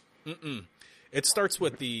starts? It starts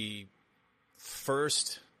with the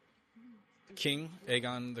first king,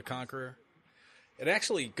 Aegon the Conqueror. It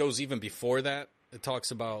actually goes even before that. It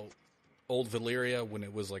talks about old Valyria when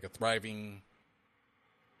it was like a thriving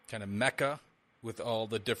kind of mecca with all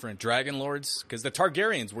the different dragon lords. Because the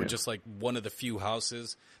Targaryens were just like one of the few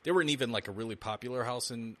houses. They weren't even like a really popular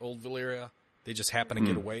house in old Valyria. They just happened to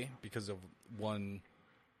get away because of one.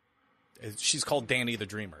 She's called Dany the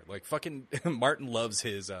Dreamer. Like fucking Martin loves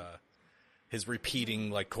his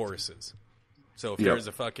repeating like choruses. So if there's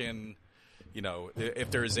a fucking, you know,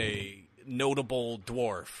 if there's a notable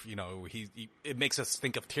dwarf, you know, it makes us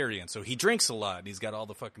think of Tyrion. So he drinks a lot and he's got all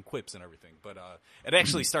the fucking quips and everything. But it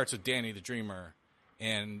actually starts with Dany the Dreamer,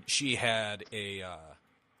 and she had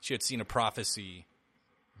seen a prophecy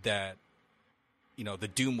that, you know, the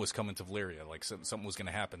doom was coming to Valyria, like something was going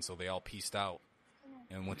to happen. So they all pieced out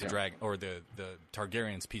and went to dragon, or the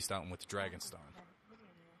Targaryens pieced out and went to Dragonstone.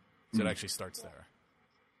 So it actually starts there.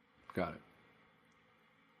 Got it.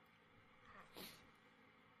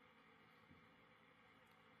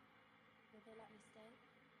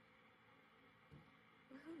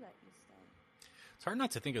 It's hard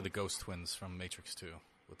not to think of the Ghost Twins from Matrix 2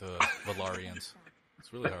 with the Valarians.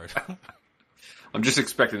 It's really hard. I'm just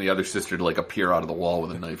expecting the other sister to like appear out of the wall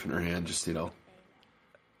with a knife in her hand, just, you know.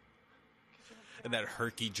 And that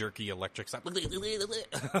herky-jerky electric sound.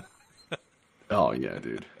 Oh, yeah,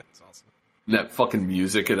 dude. That's awesome. And that fucking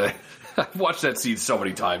music. And I've watched that scene so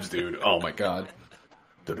many times, dude. Oh, my God.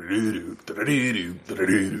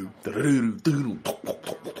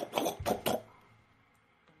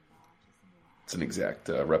 It's an exact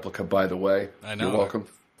replica, by the way. I know. You're welcome.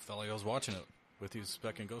 Felt like I was watching it with these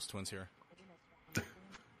fucking Ghost Twins here.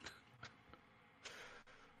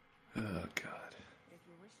 Oh, God.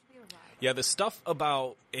 Yeah, the stuff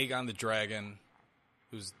about Aegon the Dragon,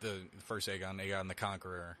 who's the first Aegon the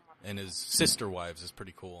Conqueror, and his sister wives is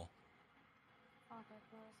pretty cool.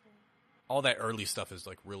 All that early stuff is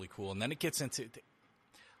like really cool, and then it gets into.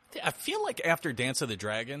 I feel like after Dance of the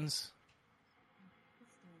Dragons,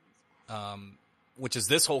 which is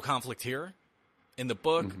this whole conflict here, in the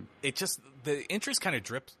book, it just the interest kind of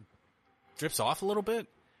drips off a little bit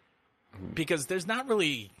because there's not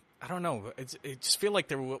really. I don't know. It just feel like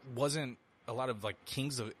there wasn't a lot of like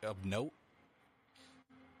kings of note,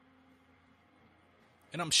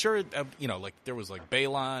 and I'm sure you know, like there was like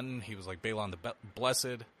Balon. He was like Balon the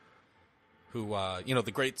Blessed, who you know,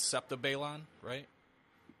 the Great Sept of Balon, right?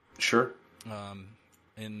 Sure.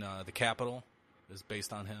 In the capital is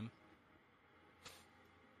based on him.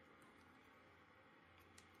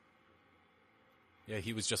 Yeah,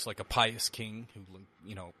 he was just like a pious king who,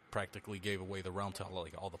 you know, practically gave away the realm to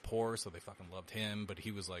all the poor, so they fucking loved him. But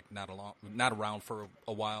he was like not around for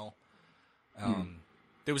a while.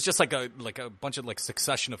 There was just like a bunch of like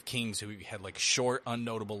succession of kings who had like short,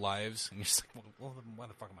 unnotable lives, and you're just like, well, why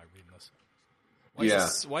the fuck am I reading this?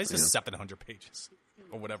 Why is this 700 pages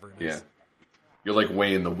or whatever it is? Yeah, you're like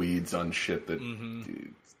weighing the weeds on shit that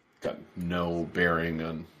got no bearing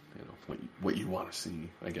on, you know, what you want to see.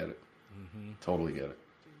 I get it. Totally get it.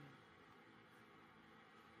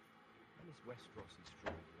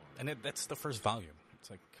 And that's the first volume. It's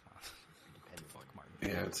like, come on. What the fuck, Martin?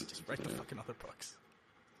 Yeah, it's just write the fucking other books.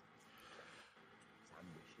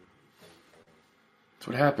 That's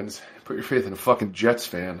what happens. Put your faith in a fucking Jets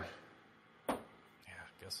fan. Yeah,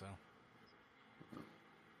 I guess so.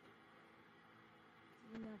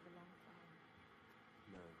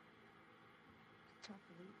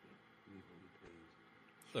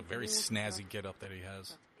 It's a very snazzy get-up that he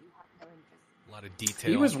has. A lot of detail.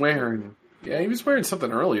 He was wearing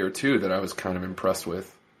something earlier too that I was kind of impressed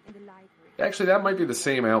with. Actually, that might be the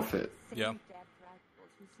same outfit. Yeah.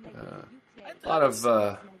 A lot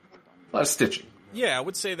of stitching. Yeah, I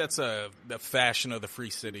would say that's the fashion of the free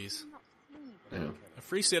cities. Yeah. The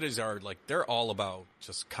free cities are they're all about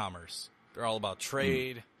just commerce. They're all about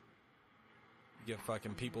trade. You get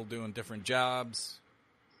fucking people doing different jobs.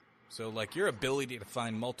 So your ability to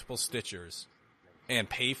find multiple stitchers and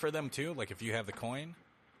pay for them too, if you have the coin,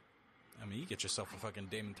 I mean, you get yourself a fucking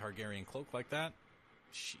Daemon Targaryen cloak like that.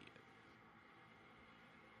 Shit.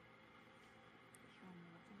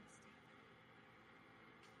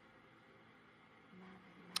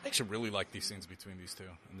 I actually really like these scenes between these two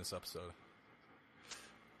in this episode.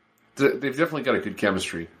 They've definitely got a good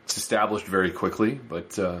chemistry. It's established very quickly,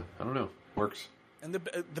 but I don't know. Works. And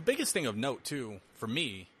the biggest thing of note, too, for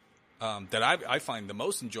me, that I find the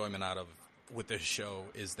most enjoyment out of with this show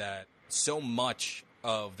is that so much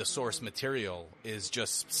of the source material is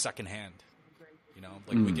just secondhand. You know,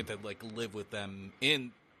 we get to live with them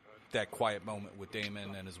in that quiet moment with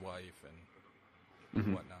Daemon and his wife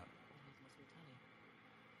and whatnot.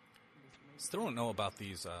 Still don't know about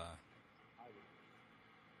these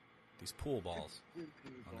pool balls on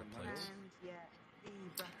their plates.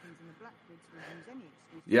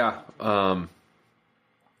 Yeah.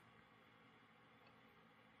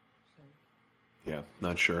 Yeah,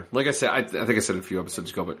 not sure. Like I said, I think I said it a few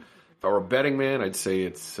episodes ago, but if I were a betting man, I'd say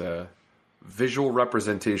it's visual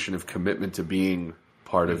representation of commitment to being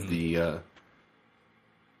part of the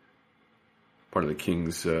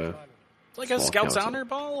king's. Like a Scout's council. Honor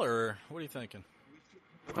ball, or what are you thinking?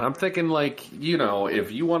 I'm thinking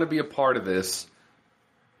if you want to be a part of this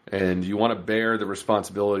and you want to bear the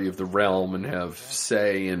responsibility of the realm and have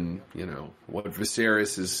say in, what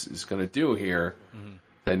Viserys is going to do here,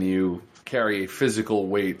 then you carry a physical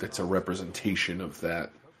weight that's a representation of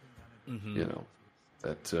that,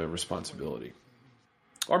 that responsibility.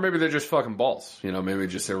 Or maybe they're just fucking balls. Maybe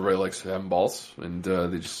just everybody likes having balls and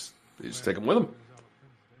they just take them with them.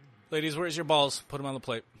 Ladies, where's your balls? Put them on the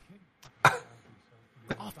plate.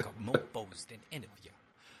 I've got more balls than any of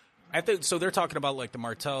you. So they're talking about the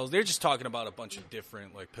Martells. They're just talking about a bunch of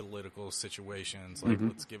different political situations.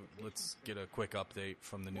 Let's get a quick update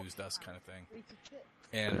from the news desk kind of thing.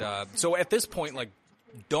 And so at this point,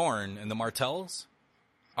 Dorne and the Martells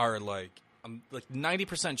are I'm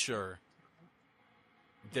 90% sure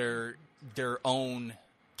they're their own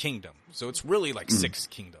kingdom. So it's really 6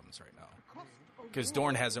 kingdoms right now. Because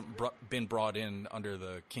Dorne hasn't been brought in under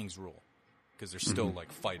the king's rule. Because they're still,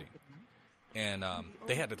 fighting. And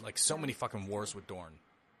they had, so many fucking wars with Dorne.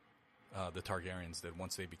 The Targaryens did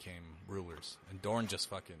once they became rulers. And Dorne just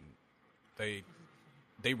fucking...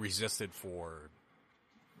 They resisted for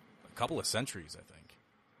a couple of centuries, I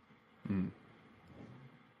think.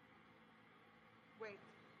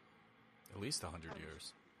 At least 100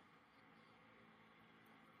 years.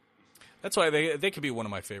 That's why they could be one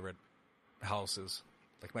of my favorite houses.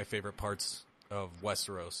 My favorite parts of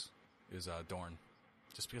Westeros is Dorne.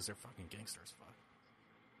 Just because they're fucking gangsters.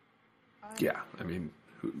 Fuck. Yeah, I mean,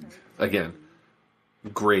 again,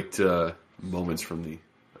 great moments from the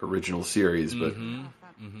original series, but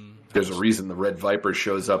there's a reason the Red Viper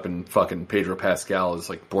shows up and fucking Pedro Pascal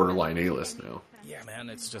is borderline A-list now. Yeah, man,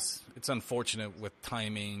 it's unfortunate with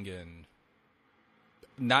timing and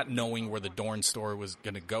not knowing where the Dorne story was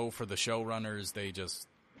going to go for the showrunners. They just,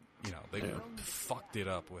 they fucked it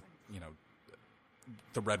up with,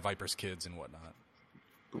 the Red Viper's kids and whatnot.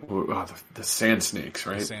 Oh, the Sand Snakes,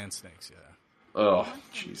 right? The Sand Snakes, yeah. Oh,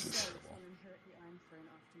 Jesus.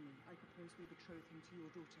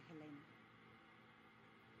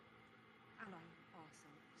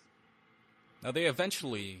 Now they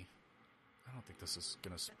eventually, I don't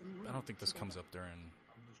think this comes up during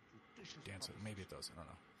Dance. Maybe it does. I don't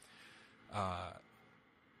know.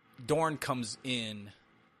 Dorne comes in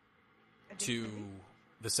to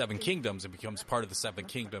the Seven Kingdoms and becomes part of the Seven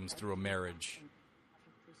Kingdoms through a marriage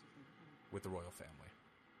with the royal family.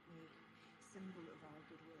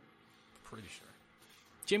 Pretty sure.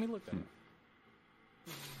 Jamie, look that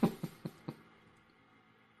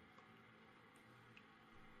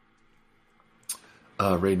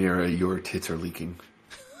up. Rhaenyra, your tits are leaking.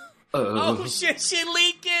 Oh shit, she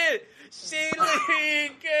leaking! She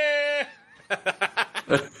leaking!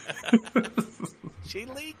 She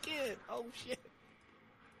leaking! Oh shit.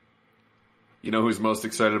 You know who's most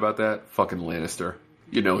excited about that? Fucking Lannister.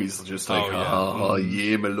 He's just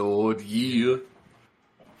yeah, my lord, yeah.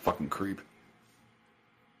 Fucking creep.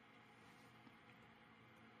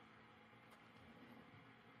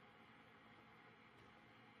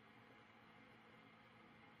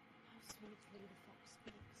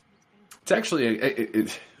 It's actually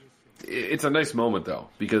it's a nice moment though,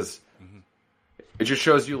 because it just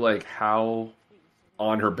shows you like how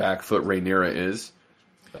on her back foot Rhaenyra is.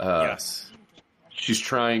 Yes. She's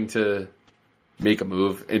trying to make a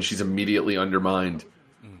move, and she's immediately undermined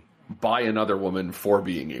by another woman for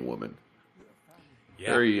being a woman.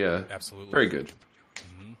 Yeah, Very, absolutely. very good.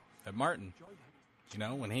 And Martin, you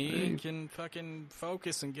know, when he can fucking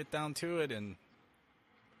focus and get down to it and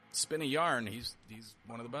spin a yarn, he's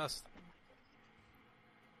one of the best.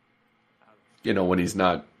 You know, when he's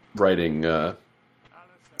not writing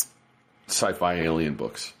sci-fi alien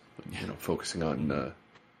books, you know, focusing on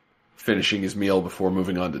finishing his meal before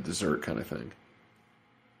moving on to dessert kind of thing.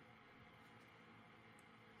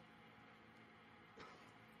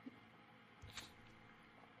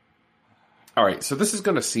 All right, so this is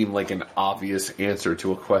going to seem like an obvious answer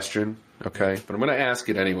to a question, okay? But I'm going to ask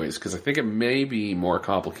it anyways, because I think it may be more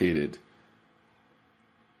complicated.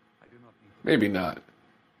 Maybe not.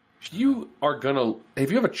 If you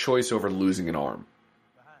have a choice over losing an arm,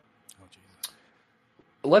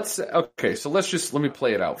 let's let me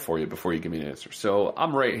play it out for you before you give me an answer. So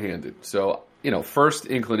I'm right-handed. So, you know, first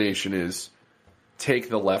inclination is take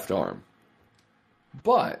the left arm.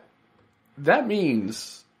 But that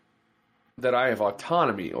means that I have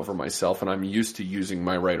autonomy over myself and I'm used to using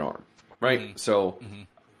my right arm, right? Mm-hmm. So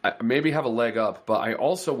I maybe have a leg up, but I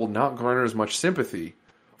also will not garner as much sympathy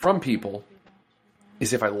from people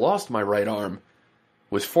as if I lost my right arm,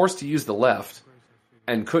 was forced to use the left,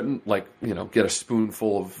 and couldn't, like, you know, get a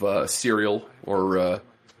spoonful of cereal or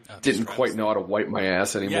didn't quite know how to wipe my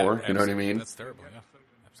ass anymore. Yeah, you know what I mean? That's terrible, yeah.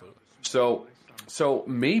 Absolutely. So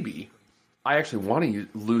maybe I actually want to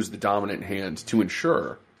lose the dominant hand to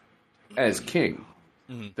ensure, as king,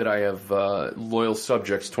 that I have loyal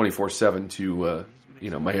subjects 24/7 to, you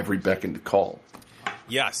know, my every beck and call.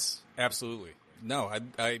 Yes, absolutely. No,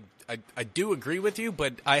 I do agree with you,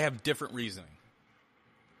 but I have different reasoning.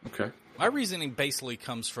 Okay. My reasoning basically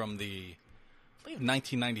comes from I believe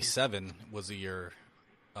 1997 was the year,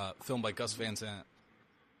 filmed by Gus Van Sant.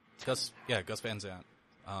 Gus Van Sant.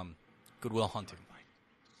 Good Will Hunting.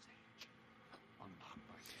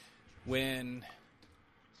 When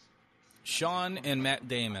Sean and Matt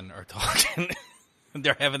Damon are talking,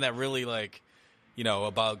 they're having that really, like, you know,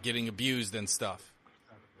 about getting abused and stuff.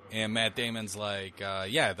 And Matt Damon's like,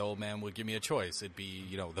 the old man would give me a choice. It'd be,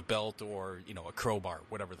 you know, the belt or, you know, a crowbar,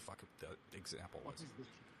 whatever the fuck the example was.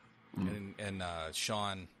 And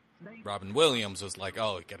Sean Robin Williams was like,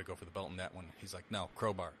 oh, you got to go for the belt in that one. He's like, no,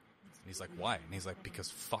 crowbar. And he's like, why? And he's like, because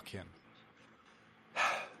fuck him.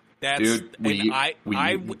 That's, dude, I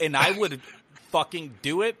would fucking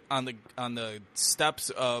do it on the steps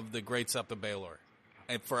of the Great Sept of Baelor,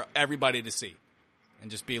 and for everybody to see,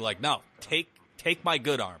 and just be like, no, take my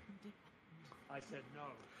good arm. I said no.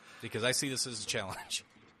 Because I see this as a challenge.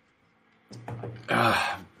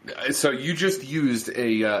 So you just used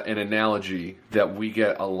an analogy that we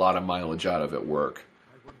get a lot of mileage out of at work.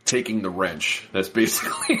 Taking the wrench. That's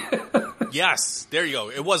basically... Yes, there you go.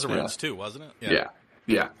 It was a wrench too, wasn't it?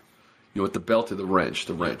 Yeah. You want the belt or the wrench?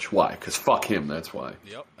 The wrench. Why? Because fuck him, that's why.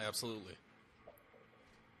 Yep, absolutely.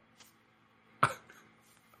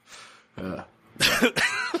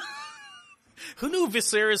 Who knew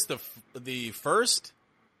Viserys the first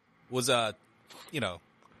was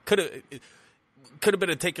could have been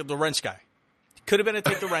a take the wrench guy. Could have been a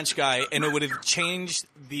take the wrench guy, and it would have changed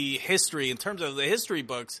the history in terms of the history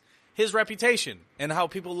books, his reputation, and how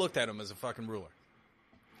people looked at him as a fucking ruler.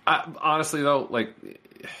 Honestly, though, like,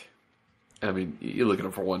 I mean, you look at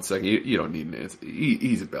him for 1 second, you don't need an answer.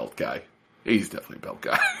 He's a belt guy. He's definitely a belt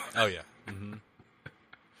guy. Oh yeah. Mm-hmm.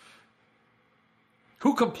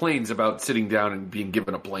 Who complains about sitting down and being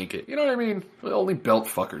given a blanket? You know what I mean? Only belt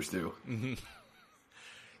fuckers do. Mm-hmm.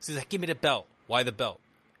 He's like, give me the belt. Why the belt?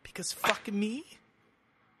 Because fucking me?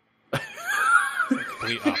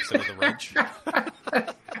 Complete opposite of the wrench.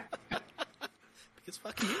 Because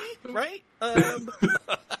fucking me, right?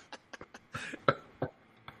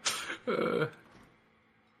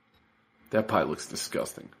 That pie looks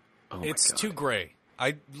disgusting. Oh it's my God. too gray.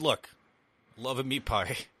 Love a meat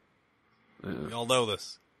pie. Y'all know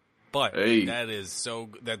this. But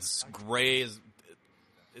that's gray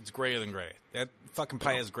it's grayer than gray. That fucking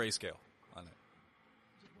pie has grayscale on it.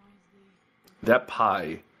 That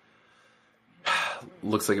pie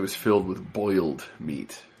looks like it was filled with boiled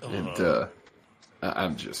meat. And I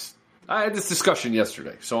had this discussion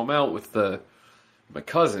yesterday. So I'm out with my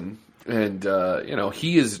cousin, and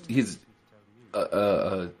he's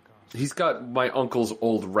got my uncle's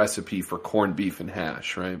old recipe for corned beef and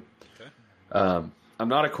hash, right? Okay. I'm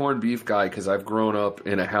not a corned beef guy because I've grown up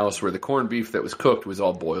in a house where the corned beef that was cooked was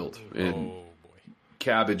all boiled and Oh boy.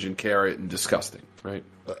 cabbage and carrot and disgusting, right?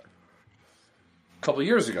 But a couple of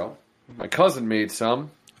years ago, my cousin made some.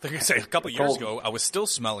 I think I say a couple years ago, I was still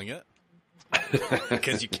smelling it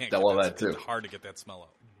because you can't. Get Well, that that too. It's hard to get that smell out.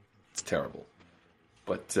 It's terrible.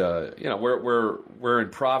 But we're in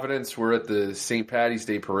Providence. We're at the St. Patty's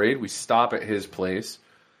Day parade. We stop at his place,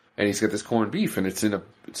 and he's got this corned beef, and it's in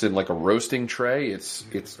like a roasting tray. It's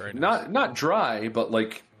Very nice. not dry, but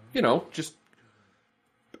like just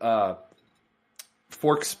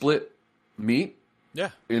fork split meat Yeah.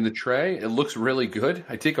 in the tray. It looks really good.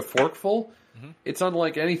 I take a forkful. It's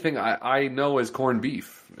unlike anything I know as corned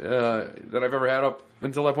beef that I've ever had up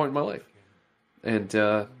until that point in my life.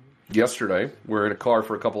 And yesterday, we're in a car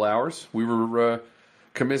for a couple hours. We were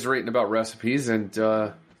commiserating about recipes, and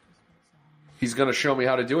he's going to show me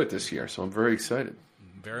how to do it this year. So I'm very excited.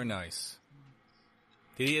 Very nice.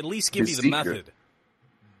 Did he at least give His you the secret. method?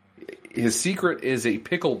 His secret is a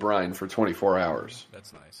pickle brine for 24 hours.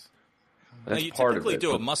 That's nice. That's now, you part typically of it. do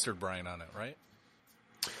a but mustard brine on it, right?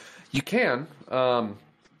 You can.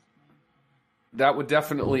 That would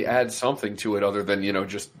definitely add something to it other than,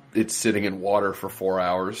 just it's sitting in water for 4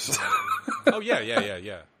 hours. Oh, yeah.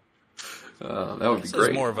 That would be This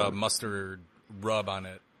great. is more of a mustard rub on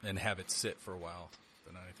it and have it sit for a while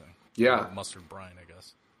than anything. Yeah. Or a mustard brine, I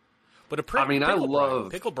guess. But a I mean, I pickle brine.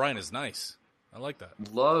 love- Pickle brine is nice. I like that.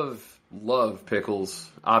 Love pickles.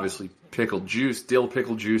 Obviously, pickled juice, dill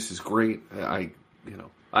pickle juice is great. I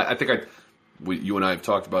think you and I have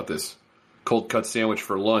talked about this cold cut sandwich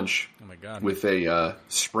for lunch. Oh my god. With a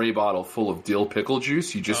spray bottle full of dill pickle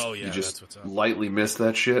juice. You just that's what's up. lightly miss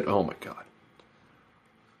that shit. Oh my god.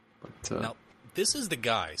 But, Now, this is the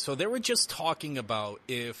guy. So they were just talking about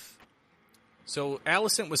so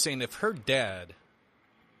Allison was saying if her dad,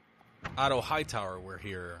 Otto Hightower, were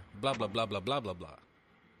here, blah, blah, blah, blah, blah, blah, blah.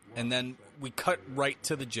 And then we cut right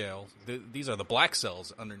to the jail. These are the black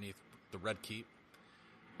cells underneath the red keep.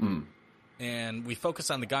 And we focus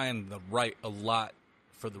on the guy on the right a lot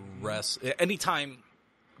for the rest. Anytime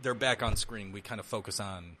they're back on screen, we kind of focus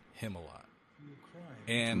on him a lot.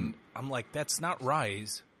 And I'm like, that's not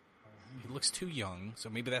Rise. He looks too young, so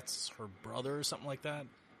maybe that's her brother or something like that.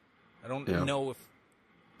 I don't know if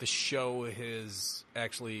the show has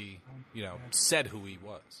actually, said who he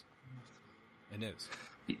was. And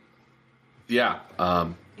is. yeah.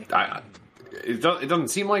 It doesn't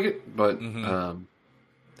seem like it, but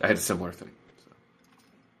I had a similar thing.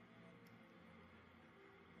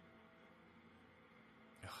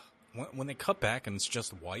 So. When they cut back and it's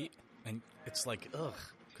just white, and it's like, ugh,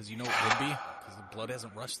 because it would be, because the blood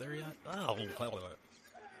hasn't rushed there yet. Oh,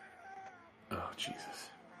 Oh, Jesus.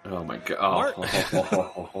 Oh, my God.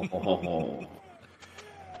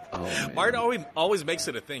 Man. Martin always makes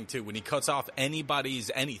it a thing, too. When he cuts off anybody's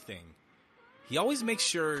anything, he always makes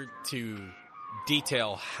sure to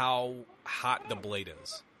detail how hot the blade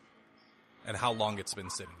is and how long it's been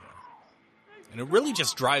sitting there. And it really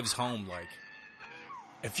just drives home, like,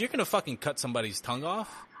 if you're going to fucking cut somebody's tongue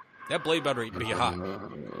off, that blade better be hot.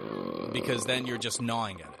 Because then you're just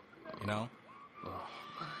gnawing at it,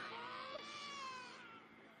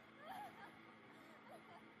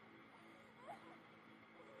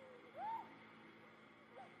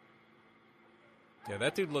 Yeah,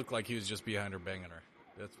 that dude looked like he was just behind her banging her.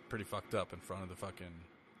 That's pretty fucked up in front of the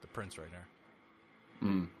prince right there.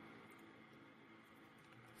 Fucking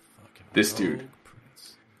This rogue dude.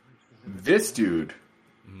 Prince. This dude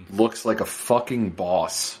looks like a fucking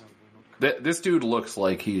boss. This dude looks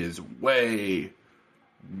like he is way,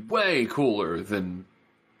 way cooler than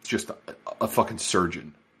just a fucking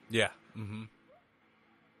surgeon. Yeah. Mm-hmm. God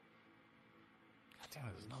damn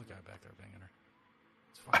it, there's another guy back there banging her.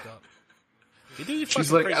 It's fucked up. They do She's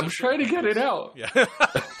fucking like, crazy I'm shit trying to like get this. it out. Yeah.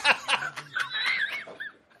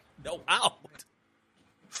 No, out.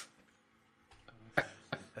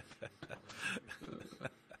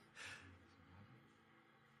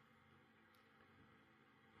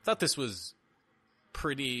 Thought this was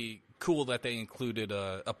pretty cool that they included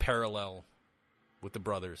a parallel with the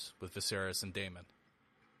brothers, with Viserys and Daemon.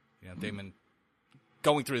 Daemon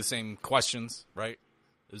going through the same questions, right?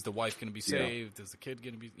 Is the wife going to be saved? Is the kid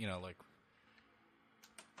going to be,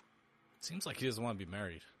 seems like he doesn't want to be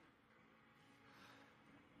married.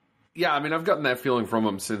 Yeah, I mean, I've gotten that feeling from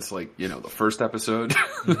him since, the first episode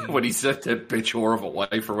when he said that bitch whore of a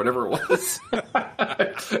wife or whatever it was.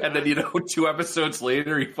 And then, 2 episodes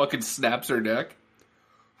later, he fucking snaps her neck.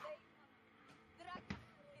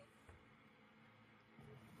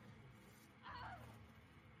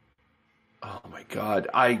 Oh, my God.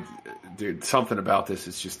 Dude, something about this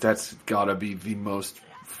is just, that's gotta be the most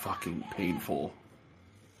fucking painful.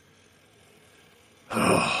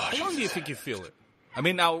 How long do you think you feel it? I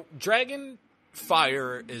mean, now, dragon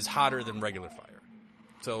fire is hotter than regular fire.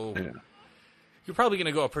 So, Yeah. you're probably going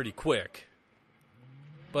to go up pretty quick.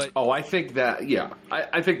 But Oh, I think that, yeah.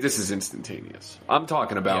 I think this is instantaneous. I'm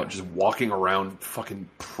talking about just walking around fucking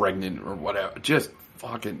pregnant or whatever. Just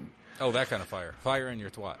fucking... Oh, that kind of fire. Fire in your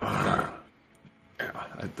twat.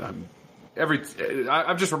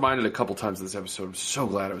 I'm just reminded a couple times in this episode, I'm so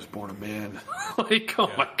glad I was born a man. Like, oh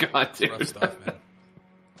my God, dude. Rough stuff, man.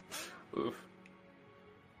 Oof.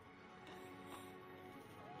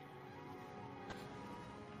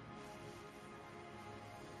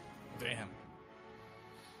 Damn.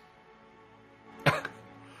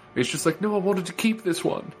 It's just like, no, I wanted to keep this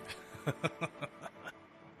one. Do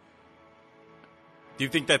you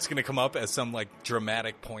think that's going to come up as some, like,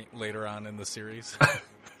 dramatic point later on in the series? I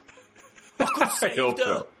hope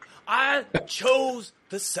so. I chose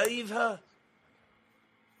to save her.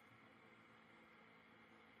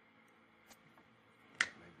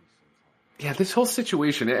 Yeah, this whole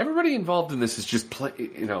situation, everybody involved in this is just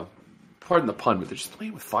pardon the pun, but they're just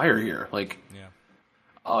playing with fire here. Like, Yeah.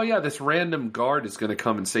 oh yeah, this random guard is going to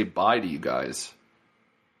come and say bye to you guys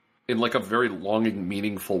in like a very longing,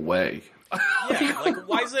 meaningful way. Yeah, like,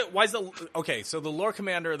 why is the... Okay, so the Lord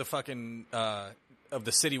Commander of the fucking, of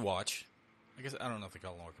the City Watch, I guess, I don't know if they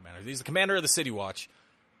call him Lord Commander, he's the Commander of the City Watch,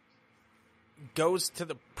 goes to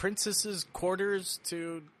the princess's quarters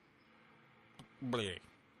to...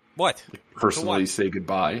 What? Personally what? say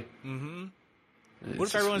goodbye. Mm-hmm. It's What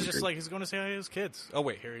if everyone's weird. just like, he's going to say hi to his kids? Oh,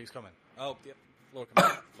 wait, here he's coming. Oh, yep, Lord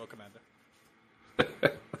Commander. Lord Commander.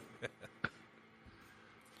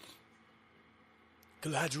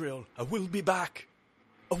 Galadriel, I will be back.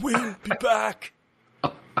 I will be back.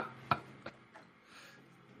 I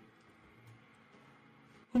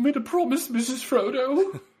made a promise, Mrs.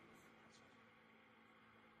 Frodo.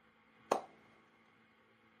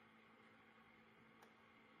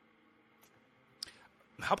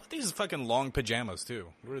 How about these fucking long pajamas, too?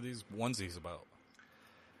 What are these onesies about?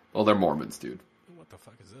 Well, they're Mormons, dude. What the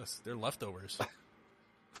fuck is this? They're leftovers.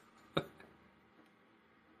 Look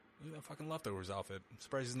at that fucking leftovers outfit. I'm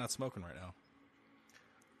surprised he's not smoking right now.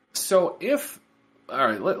 So if, all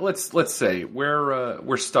right, let's say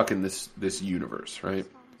we're stuck in this universe, right?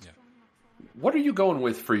 Yeah. What are you going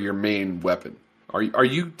with for your main weapon? Are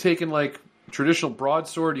you taking like traditional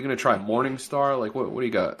broadsword? Are you going to try Morning Star? Like what do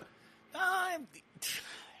you got? I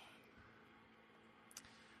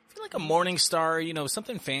feel like a Morning Star,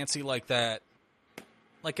 something fancy like that.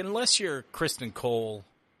 Like, unless you're Kristen Cole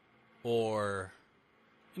or,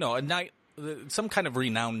 a knight, some kind of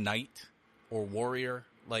renowned knight or warrior.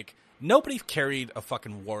 Like, nobody carried a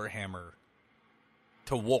fucking warhammer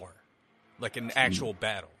to war, like an actual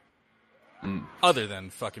battle, other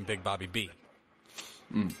than fucking Big Bobby B.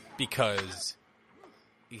 Because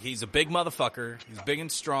he's a big motherfucker, he's big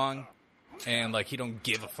and strong, and, like, he don't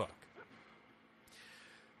give a fuck.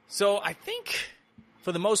 So I think,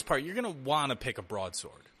 for the most part, you're going to want to pick a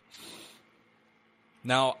broadsword.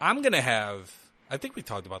 Now, I'm going to have... I think we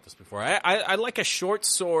talked about this before. I like a short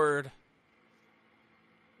sword,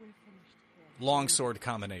 long sword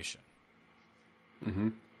combination. Mm-hmm.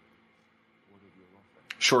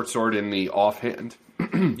 Short sword in the offhand.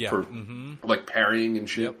 Yeah. For, like parrying and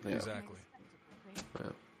shit. Yep, Yeah. exactly. Yeah.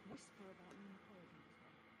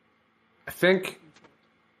 I think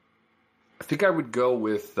I would go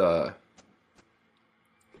with a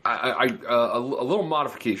little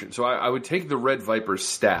modification. So I would take the Red Viper's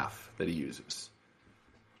staff that he uses,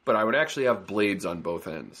 but I would actually have blades on both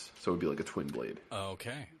ends, so it would be like a twin blade.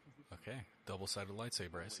 Okay. Double-sided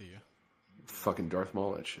lightsaber, I see you. Fucking Darth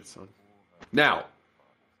Maul, that shit, son. Now,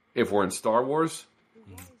 if we're in Star Wars,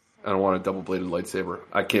 I don't want a double-bladed lightsaber.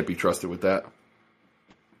 I can't be trusted with that.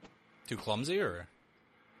 Too clumsy, or?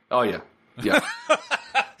 Oh, yeah.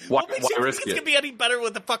 Why What makes you think risk it's it? going to be any better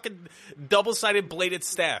with a fucking double-sided bladed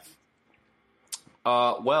staff?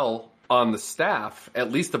 Well, on the staff,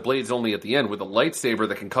 at least the blade's only at the end. With a lightsaber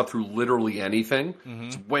that can cut through literally anything,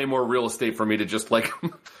 it's way more real estate for me to just, like,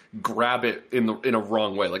 grab it in a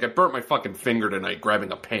wrong way. Like, I burnt my fucking finger tonight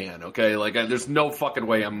grabbing a pan, okay? Like, there's no fucking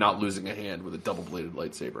way I'm not losing a hand with a double-bladed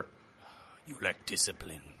lightsaber. You lack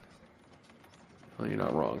discipline. Well, you're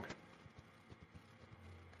not wrong.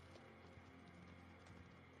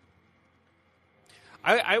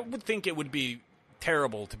 I would think it would be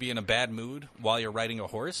terrible to be in a bad mood while you're riding a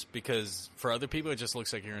horse, because for other people it just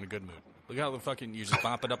looks like you're in a good mood. Look how the fucking you're just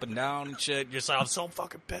bopping up and down and shit. You're just like, I'm so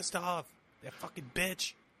fucking pissed off. That fucking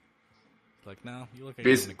bitch. Like, no, you look like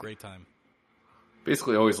you're having a great time.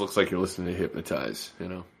 Basically, always looks like you're listening to Hypnotize, you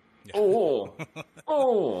know? Yeah. Oh!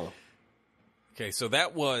 Oh! Okay, so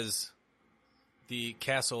that was the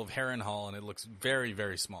castle of Harrenhal, and it looks very,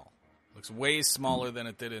 very small. Looks way smaller than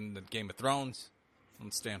it did in the Game of Thrones.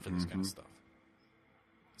 Don't stand for this kind of stuff.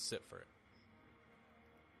 Sit for it.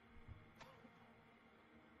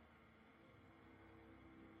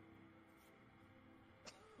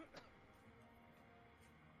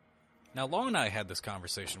 Now, Long and I had this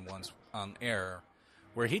conversation once on air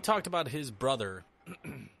where he talked about his brother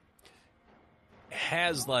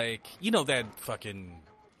has, like, you know, that fucking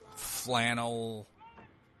flannel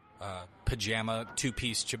pajama,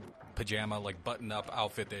 two-piece pajama, like, button-up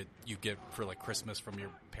outfit that you get for, like, Christmas from your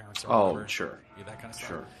parents or whatever. Oh, sure. Yeah, that kind of stuff.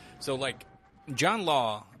 Sure. So, like, John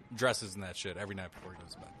Law dresses in that shit every night before he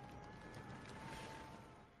goes to bed.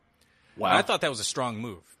 Wow. And I thought that was a strong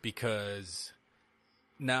move because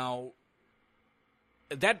now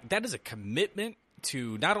that is a commitment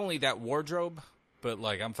to not only that wardrobe, but,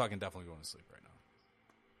 like, I'm fucking definitely going to sleep right now.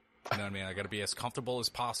 You know what I mean? I got to be as comfortable as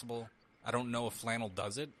possible. I don't know if flannel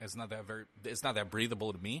does it. It's not that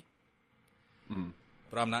breathable to me.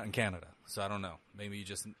 But I'm not in Canada, so I don't know. Maybe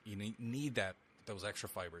you need those extra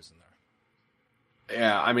fibers in there.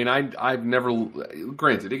 Yeah, I mean, I've never.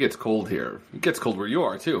 Granted, it gets cold here. It gets cold where you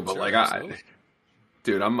are too. But Sure, like, absolutely.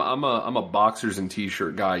 dude, I'm a boxers and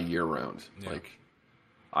t-shirt guy year round. Yeah. Like,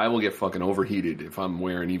 I will get fucking overheated if I'm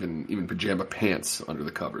wearing even pajama pants under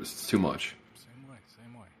the covers. It's too much. Same way.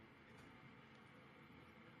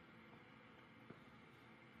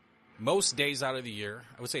 Most days out of the year,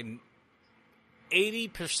 I would say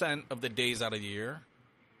 80% of the days out of the year,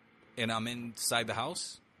 and I'm inside the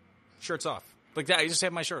house, shirt's off. Like that, I just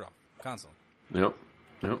have my shirt off constantly. Yep.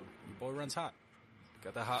 Your boy runs hot.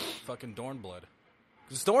 Got that hot fucking Dorn blood.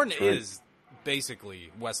 Because Dorn right. is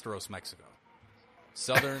basically Westeros, Mexico.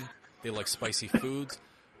 Southern, they like spicy foods.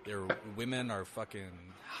 Their women are fucking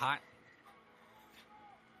hot.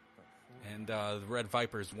 And the Red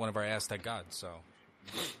Viper is one of our Aztec gods, so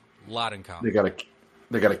a lot in common.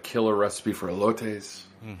 They got a killer recipe for elotes.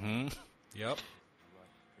 Mm-hmm. Yep.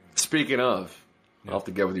 Speaking of, I'll have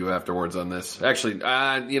to get with you afterwards on this. Actually,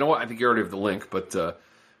 you know what? I think you already have the link, but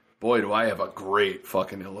boy, do I have a great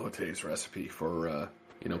fucking elotes recipe for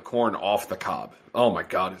corn off the cob. Oh my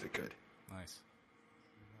god, is it good? Nice.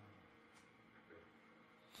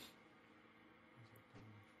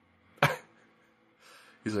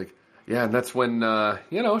 He's like, yeah, and that's when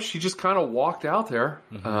she just kind of walked out there.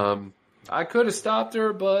 Mm-hmm. I could have stopped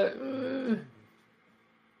her, but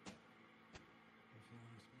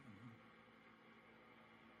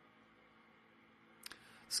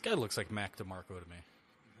This guy looks like Mac DeMarco to me.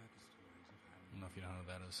 I don't know if you know who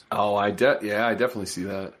that is. oh, I definitely see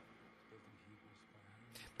that.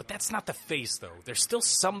 But that's not the face, though. There's still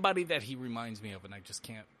somebody that he reminds me of, and I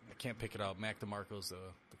can't pick it out. Mac DeMarco's the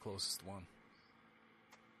closest one.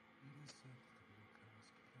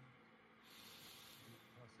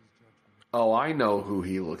 Oh, I know who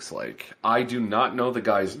he looks like. I do not know the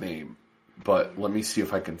guy's name, but let me see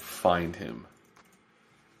if I can find him.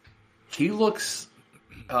 He looks...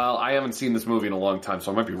 I haven't seen this movie in a long time,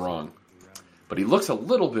 so I might be wrong. But he looks a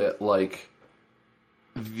little bit like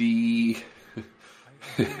the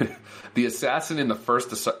the assassin in the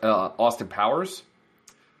first Austin Powers,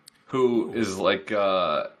 who is like...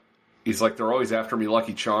 he's like, they're always after me,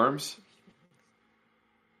 Lucky Charms.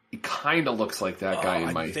 He kind of looks like that guy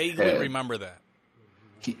in my head. I vaguely remember that.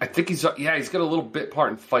 I think he's got a little bit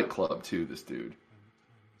part in Fight Club too. This dude.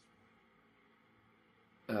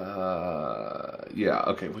 Yeah.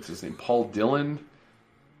 Okay. What's his name? Paul Dillon.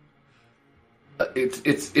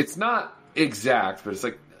 It's not exact, but it's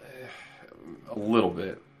like a little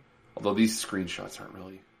bit. Although these screenshots aren't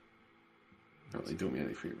really doing me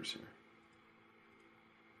any favors here.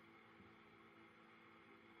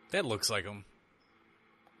 That looks like him.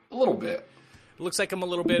 A little bit. It looks like him a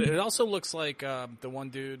little bit. It also looks like the one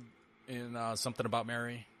dude in Something About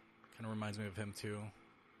Mary. Kind of reminds me of him, too.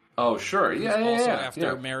 Oh, sure. Yeah, also yeah.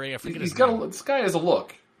 after Mary. I forget his got name. this guy has a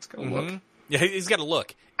look. He's got a look. Yeah, he's got a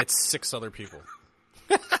look. It's 6 other people.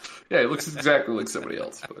 Yeah, he looks exactly like somebody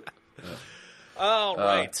else. But, yeah. All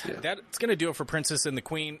right. Yeah. That's going to do it for Princess and the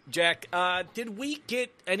Queen. Jack, did we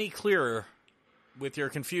get any clearer with your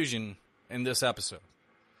confusion in this episode?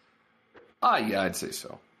 Yeah, I'd say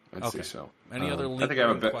so. I'd say so. Any other I think I have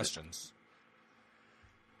a bit. questions?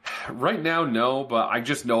 Right now, no, but I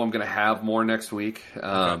just know I'm going to have more next week.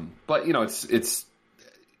 But it's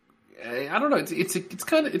I don't know. It's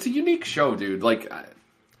a unique show, dude. Like,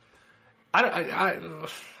 I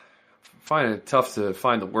find it tough to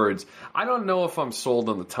find the words. I don't know if I'm sold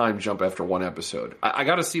on the time jump after one episode. I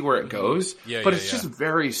got to see where it goes. But it's just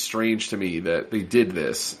very strange to me that they did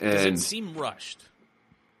this. And does it seem rushed?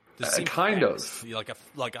 Does it seem kind fast? of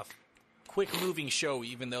like a quick moving show,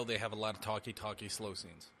 even though they have a lot of talky slow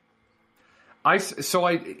scenes. It's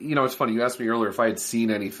funny. You asked me earlier if I had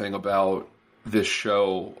seen anything about this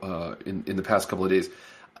show in the past couple of days.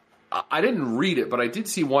 I didn't read it, but I did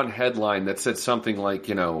see one headline that said something like,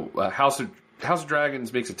 House of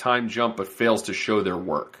Dragons makes a time jump but fails to show their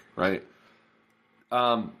work, right?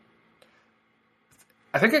 I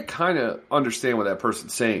think I kind of understand what that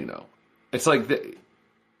person's saying, though. It's like, it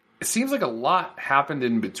seems like a lot happened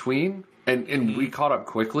in between, and we caught up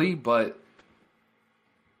quickly, but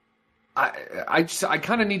I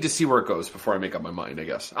kind of need to see where it goes before I make up my mind, I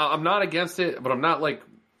guess. I'm not against it, but I'm not like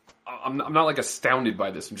astounded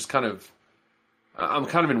by this. I'm kind of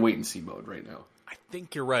in wait and see mode right now. I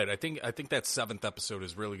think you're right. I think that 7th episode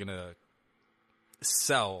is really going to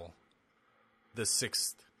sell the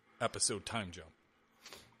 6th episode time jump.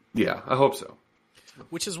 Yeah, I hope so.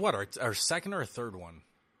 Which is what, our second or third one?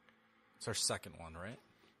 It's our second one, right?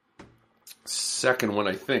 Second one,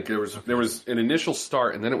 I think. There was an initial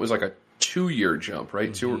start, and then it was like a 2-year jump,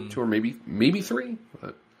 right? Mm-hmm. Two or maybe 3.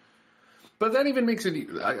 But that even makes it,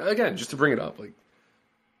 again, just to bring it up, like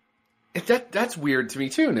that's weird to me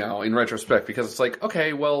too now in retrospect, because it's like,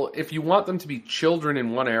 okay, well, if you want them to be children in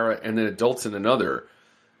one era and then adults in another,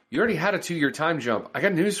 you already had a 2-year time jump. I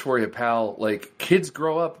got news for you, pal. Like, kids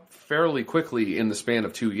grow up fairly quickly in the span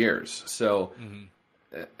of 2 years. So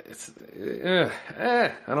it's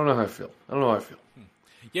I don't know how I feel.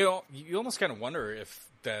 You almost kind of wonder if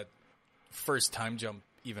that first time jump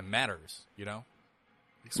even matters,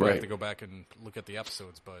 So we have to go back and look at the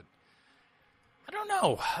episodes, but I don't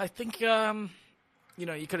know. I think, you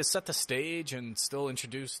could have set the stage and still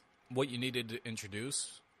introduced what you needed to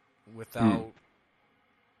introduce without,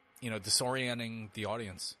 disorienting the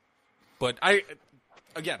audience. But I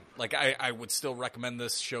would still recommend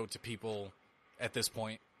this show to people at this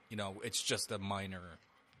point. It's just a minor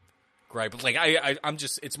gripe. Like,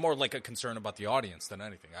 it's more like a concern about the audience than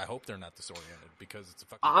anything. I hope they're not disoriented, because it's a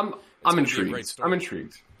fucking. I'm intrigued. I'm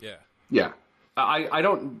intrigued. Yeah. Yeah. I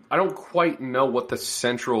don't quite know what the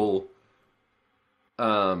central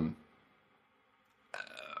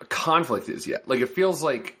conflict is yet. Like, it feels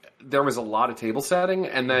like there was a lot of table setting,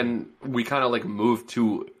 and then we kind of like moved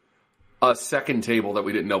to a second table that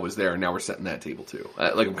we didn't know was there, and now we're setting that table too.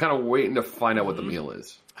 I'm kind of waiting to find out what the meal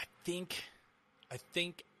is. I think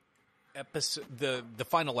the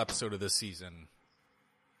final episode of this season,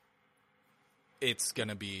 it's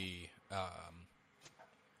gonna be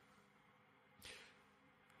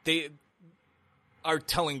they are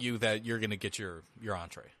telling you that you're gonna get your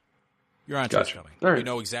entree. Your entree's coming. Right. You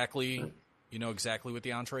know exactly what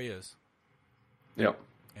the entree is. Yep.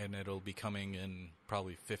 And it'll be coming in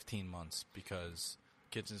probably 15 months, because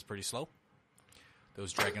kitchen's pretty slow.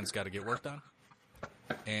 Those dragons got to get worked on.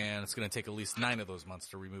 And it's going to take at least 9 of those months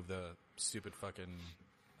to remove the stupid fucking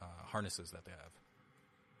harnesses that they have.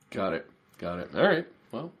 Got it. All right.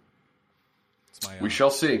 Well, we shall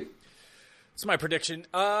see. It's my prediction.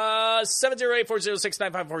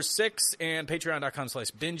 708-406-9546 and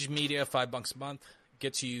patreon.com/binge media. $5 a month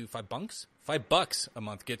gets you $5 a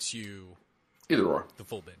month gets you either or the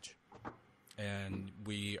full binge. And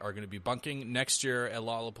we are going to be bunking next year at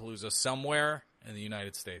Lollapalooza somewhere in the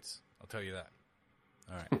United States. I'll tell you that.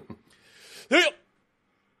 All right.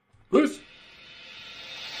 Peace.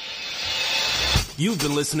 You've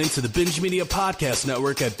been listening to the Binge Media Podcast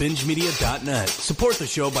Network at bingemedia.net. Support the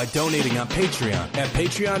show by donating on Patreon at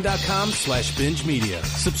patreon.com/binge media.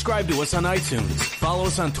 Subscribe to us on iTunes. Follow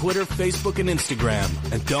us on Twitter, Facebook, and Instagram.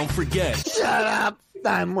 And don't forget... Shut up!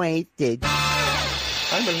 I'm wasted.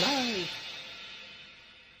 I'm alive.